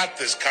 I got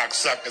this,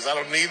 cocksuckers. I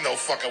don't need no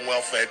fucking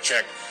welfare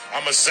check.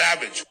 I'm a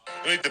savage.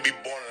 You need to be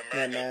born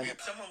in Yeah, America.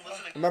 man.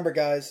 Remember,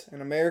 guys,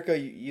 in America,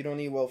 you don't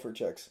need welfare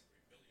checks.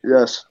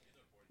 Yes.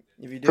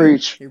 If you do,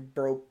 Preach. you're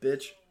broke,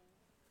 bitch.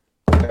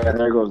 Yeah,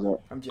 there goes that.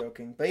 I'm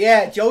joking. But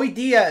yeah, Joey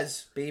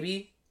Diaz,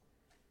 baby.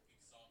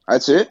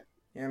 That's it?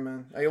 Yeah,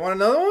 man. Oh, you want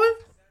another one?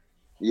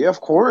 Yeah,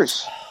 of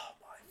course.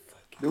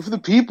 Do it for the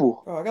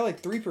people. Oh, I got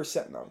like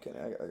 3%. No, I'm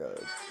kidding. I got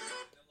it.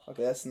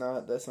 Okay, that's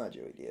not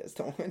Joey Diaz.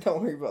 Don't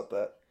worry about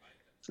that.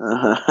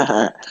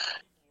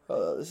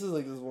 This is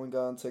like this one guy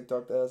on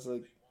TikTok that has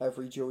like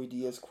every Joey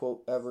Diaz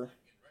quote ever.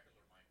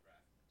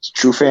 It's a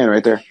true fan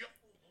right there.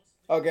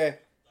 Okay,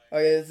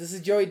 this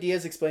is Joey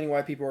Diaz explaining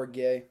why people are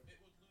gay.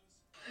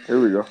 Here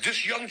we go.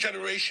 This young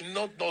generation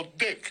no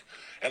dick.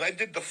 And I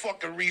did the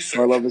fucking research.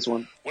 I love this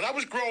one. When I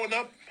was growing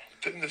up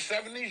in the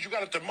 70s, you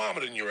got a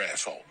thermometer in your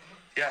asshole.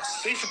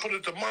 Yes. They used to put a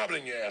thermometer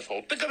in your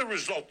asshole. Think of the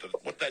result of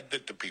what that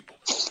did to people.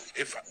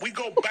 If we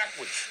go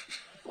backwards,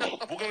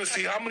 we're going to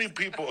see how many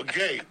people are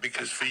gay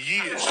because for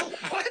years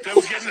they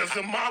were getting a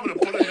thermometer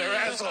put in their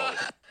asshole.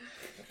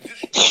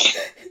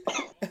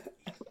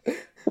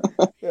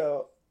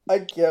 Yo, I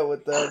get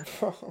with that,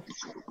 bro.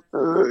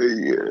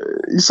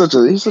 Yeah. He's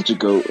such a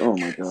goat. Oh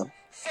my god.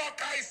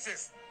 Fuck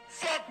ISIS.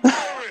 Fuck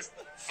terrorists.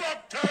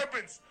 Fuck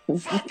turbans.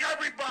 Fuck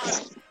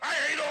everybody. I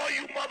hate all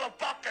you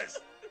motherfuckers.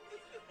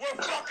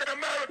 We're fucking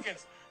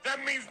Americans.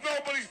 That means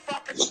nobody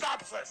fucking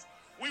stops us.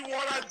 We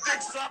want our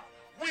dick sucked.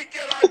 We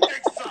get our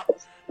dick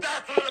sucked.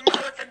 That's what an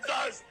American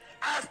does.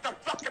 Ask the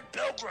fucking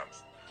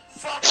pilgrims.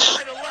 Fuck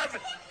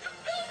 9/11.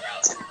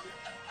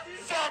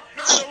 Fuck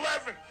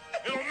 9/11.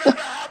 It'll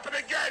never happen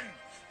again.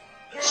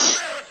 We're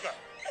America.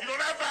 You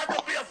don't ever have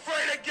to be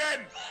afraid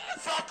again.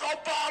 Fuck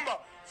Obama.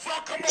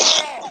 Fuck them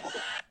all.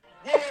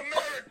 We're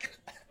American.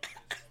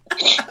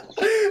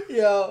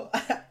 Yo,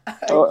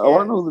 I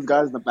want to know who the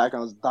guys in the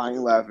background is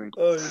dying laughing.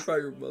 Oh, you're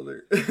probably your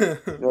mother.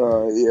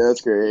 Yeah,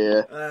 that's great.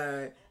 Yeah.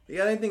 Alright. You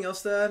got anything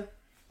else to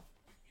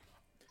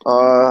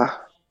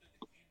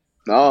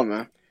No,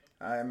 man. add?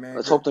 Alright, man.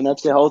 Let's hope the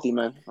Nets get healthy,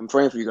 man. I'm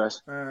praying for you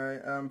guys.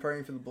 Alright, I'm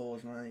praying for the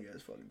Bulls, man. You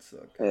guys fucking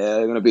suck. Yeah,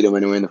 they're gonna beat them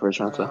anyway in the first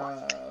round. So.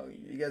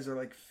 You guys are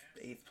like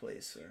 8th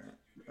place, alright?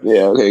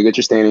 Yeah, okay, get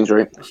your standings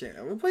right.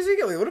 What place do you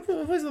get? What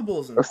place are the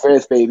Bulls in? Or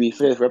fifth, baby.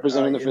 Fifth,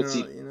 representing the You fifth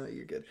know, seed.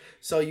 you're good.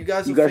 So you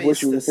guys will guys face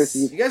wish you were this. the fifth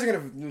seed. You guys are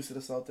gonna lose to the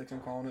Celtics. I'm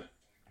calling it.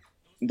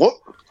 What?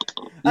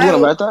 You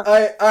gonna bet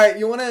that? Alright.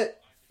 You wanna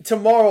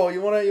tomorrow?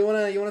 You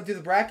wanna do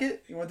the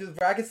bracket? You wanna do the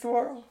brackets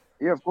tomorrow?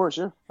 Yeah, of course,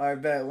 yeah.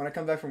 Alright, bet. When I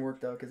come back from work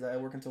though, because I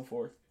work until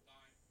 4.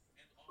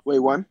 Wait,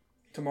 when?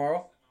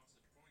 Tomorrow.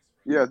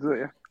 Yeah, do it,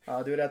 yeah.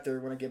 I'll do it after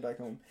when I get back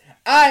home.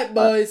 Alright,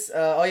 boys.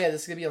 Oh yeah,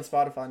 this is gonna be on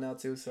Spotify now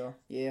too. So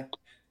yeah.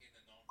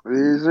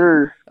 Yes,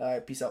 sir.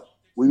 Alright, peace out.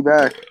 We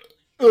back.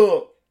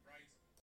 Ugh.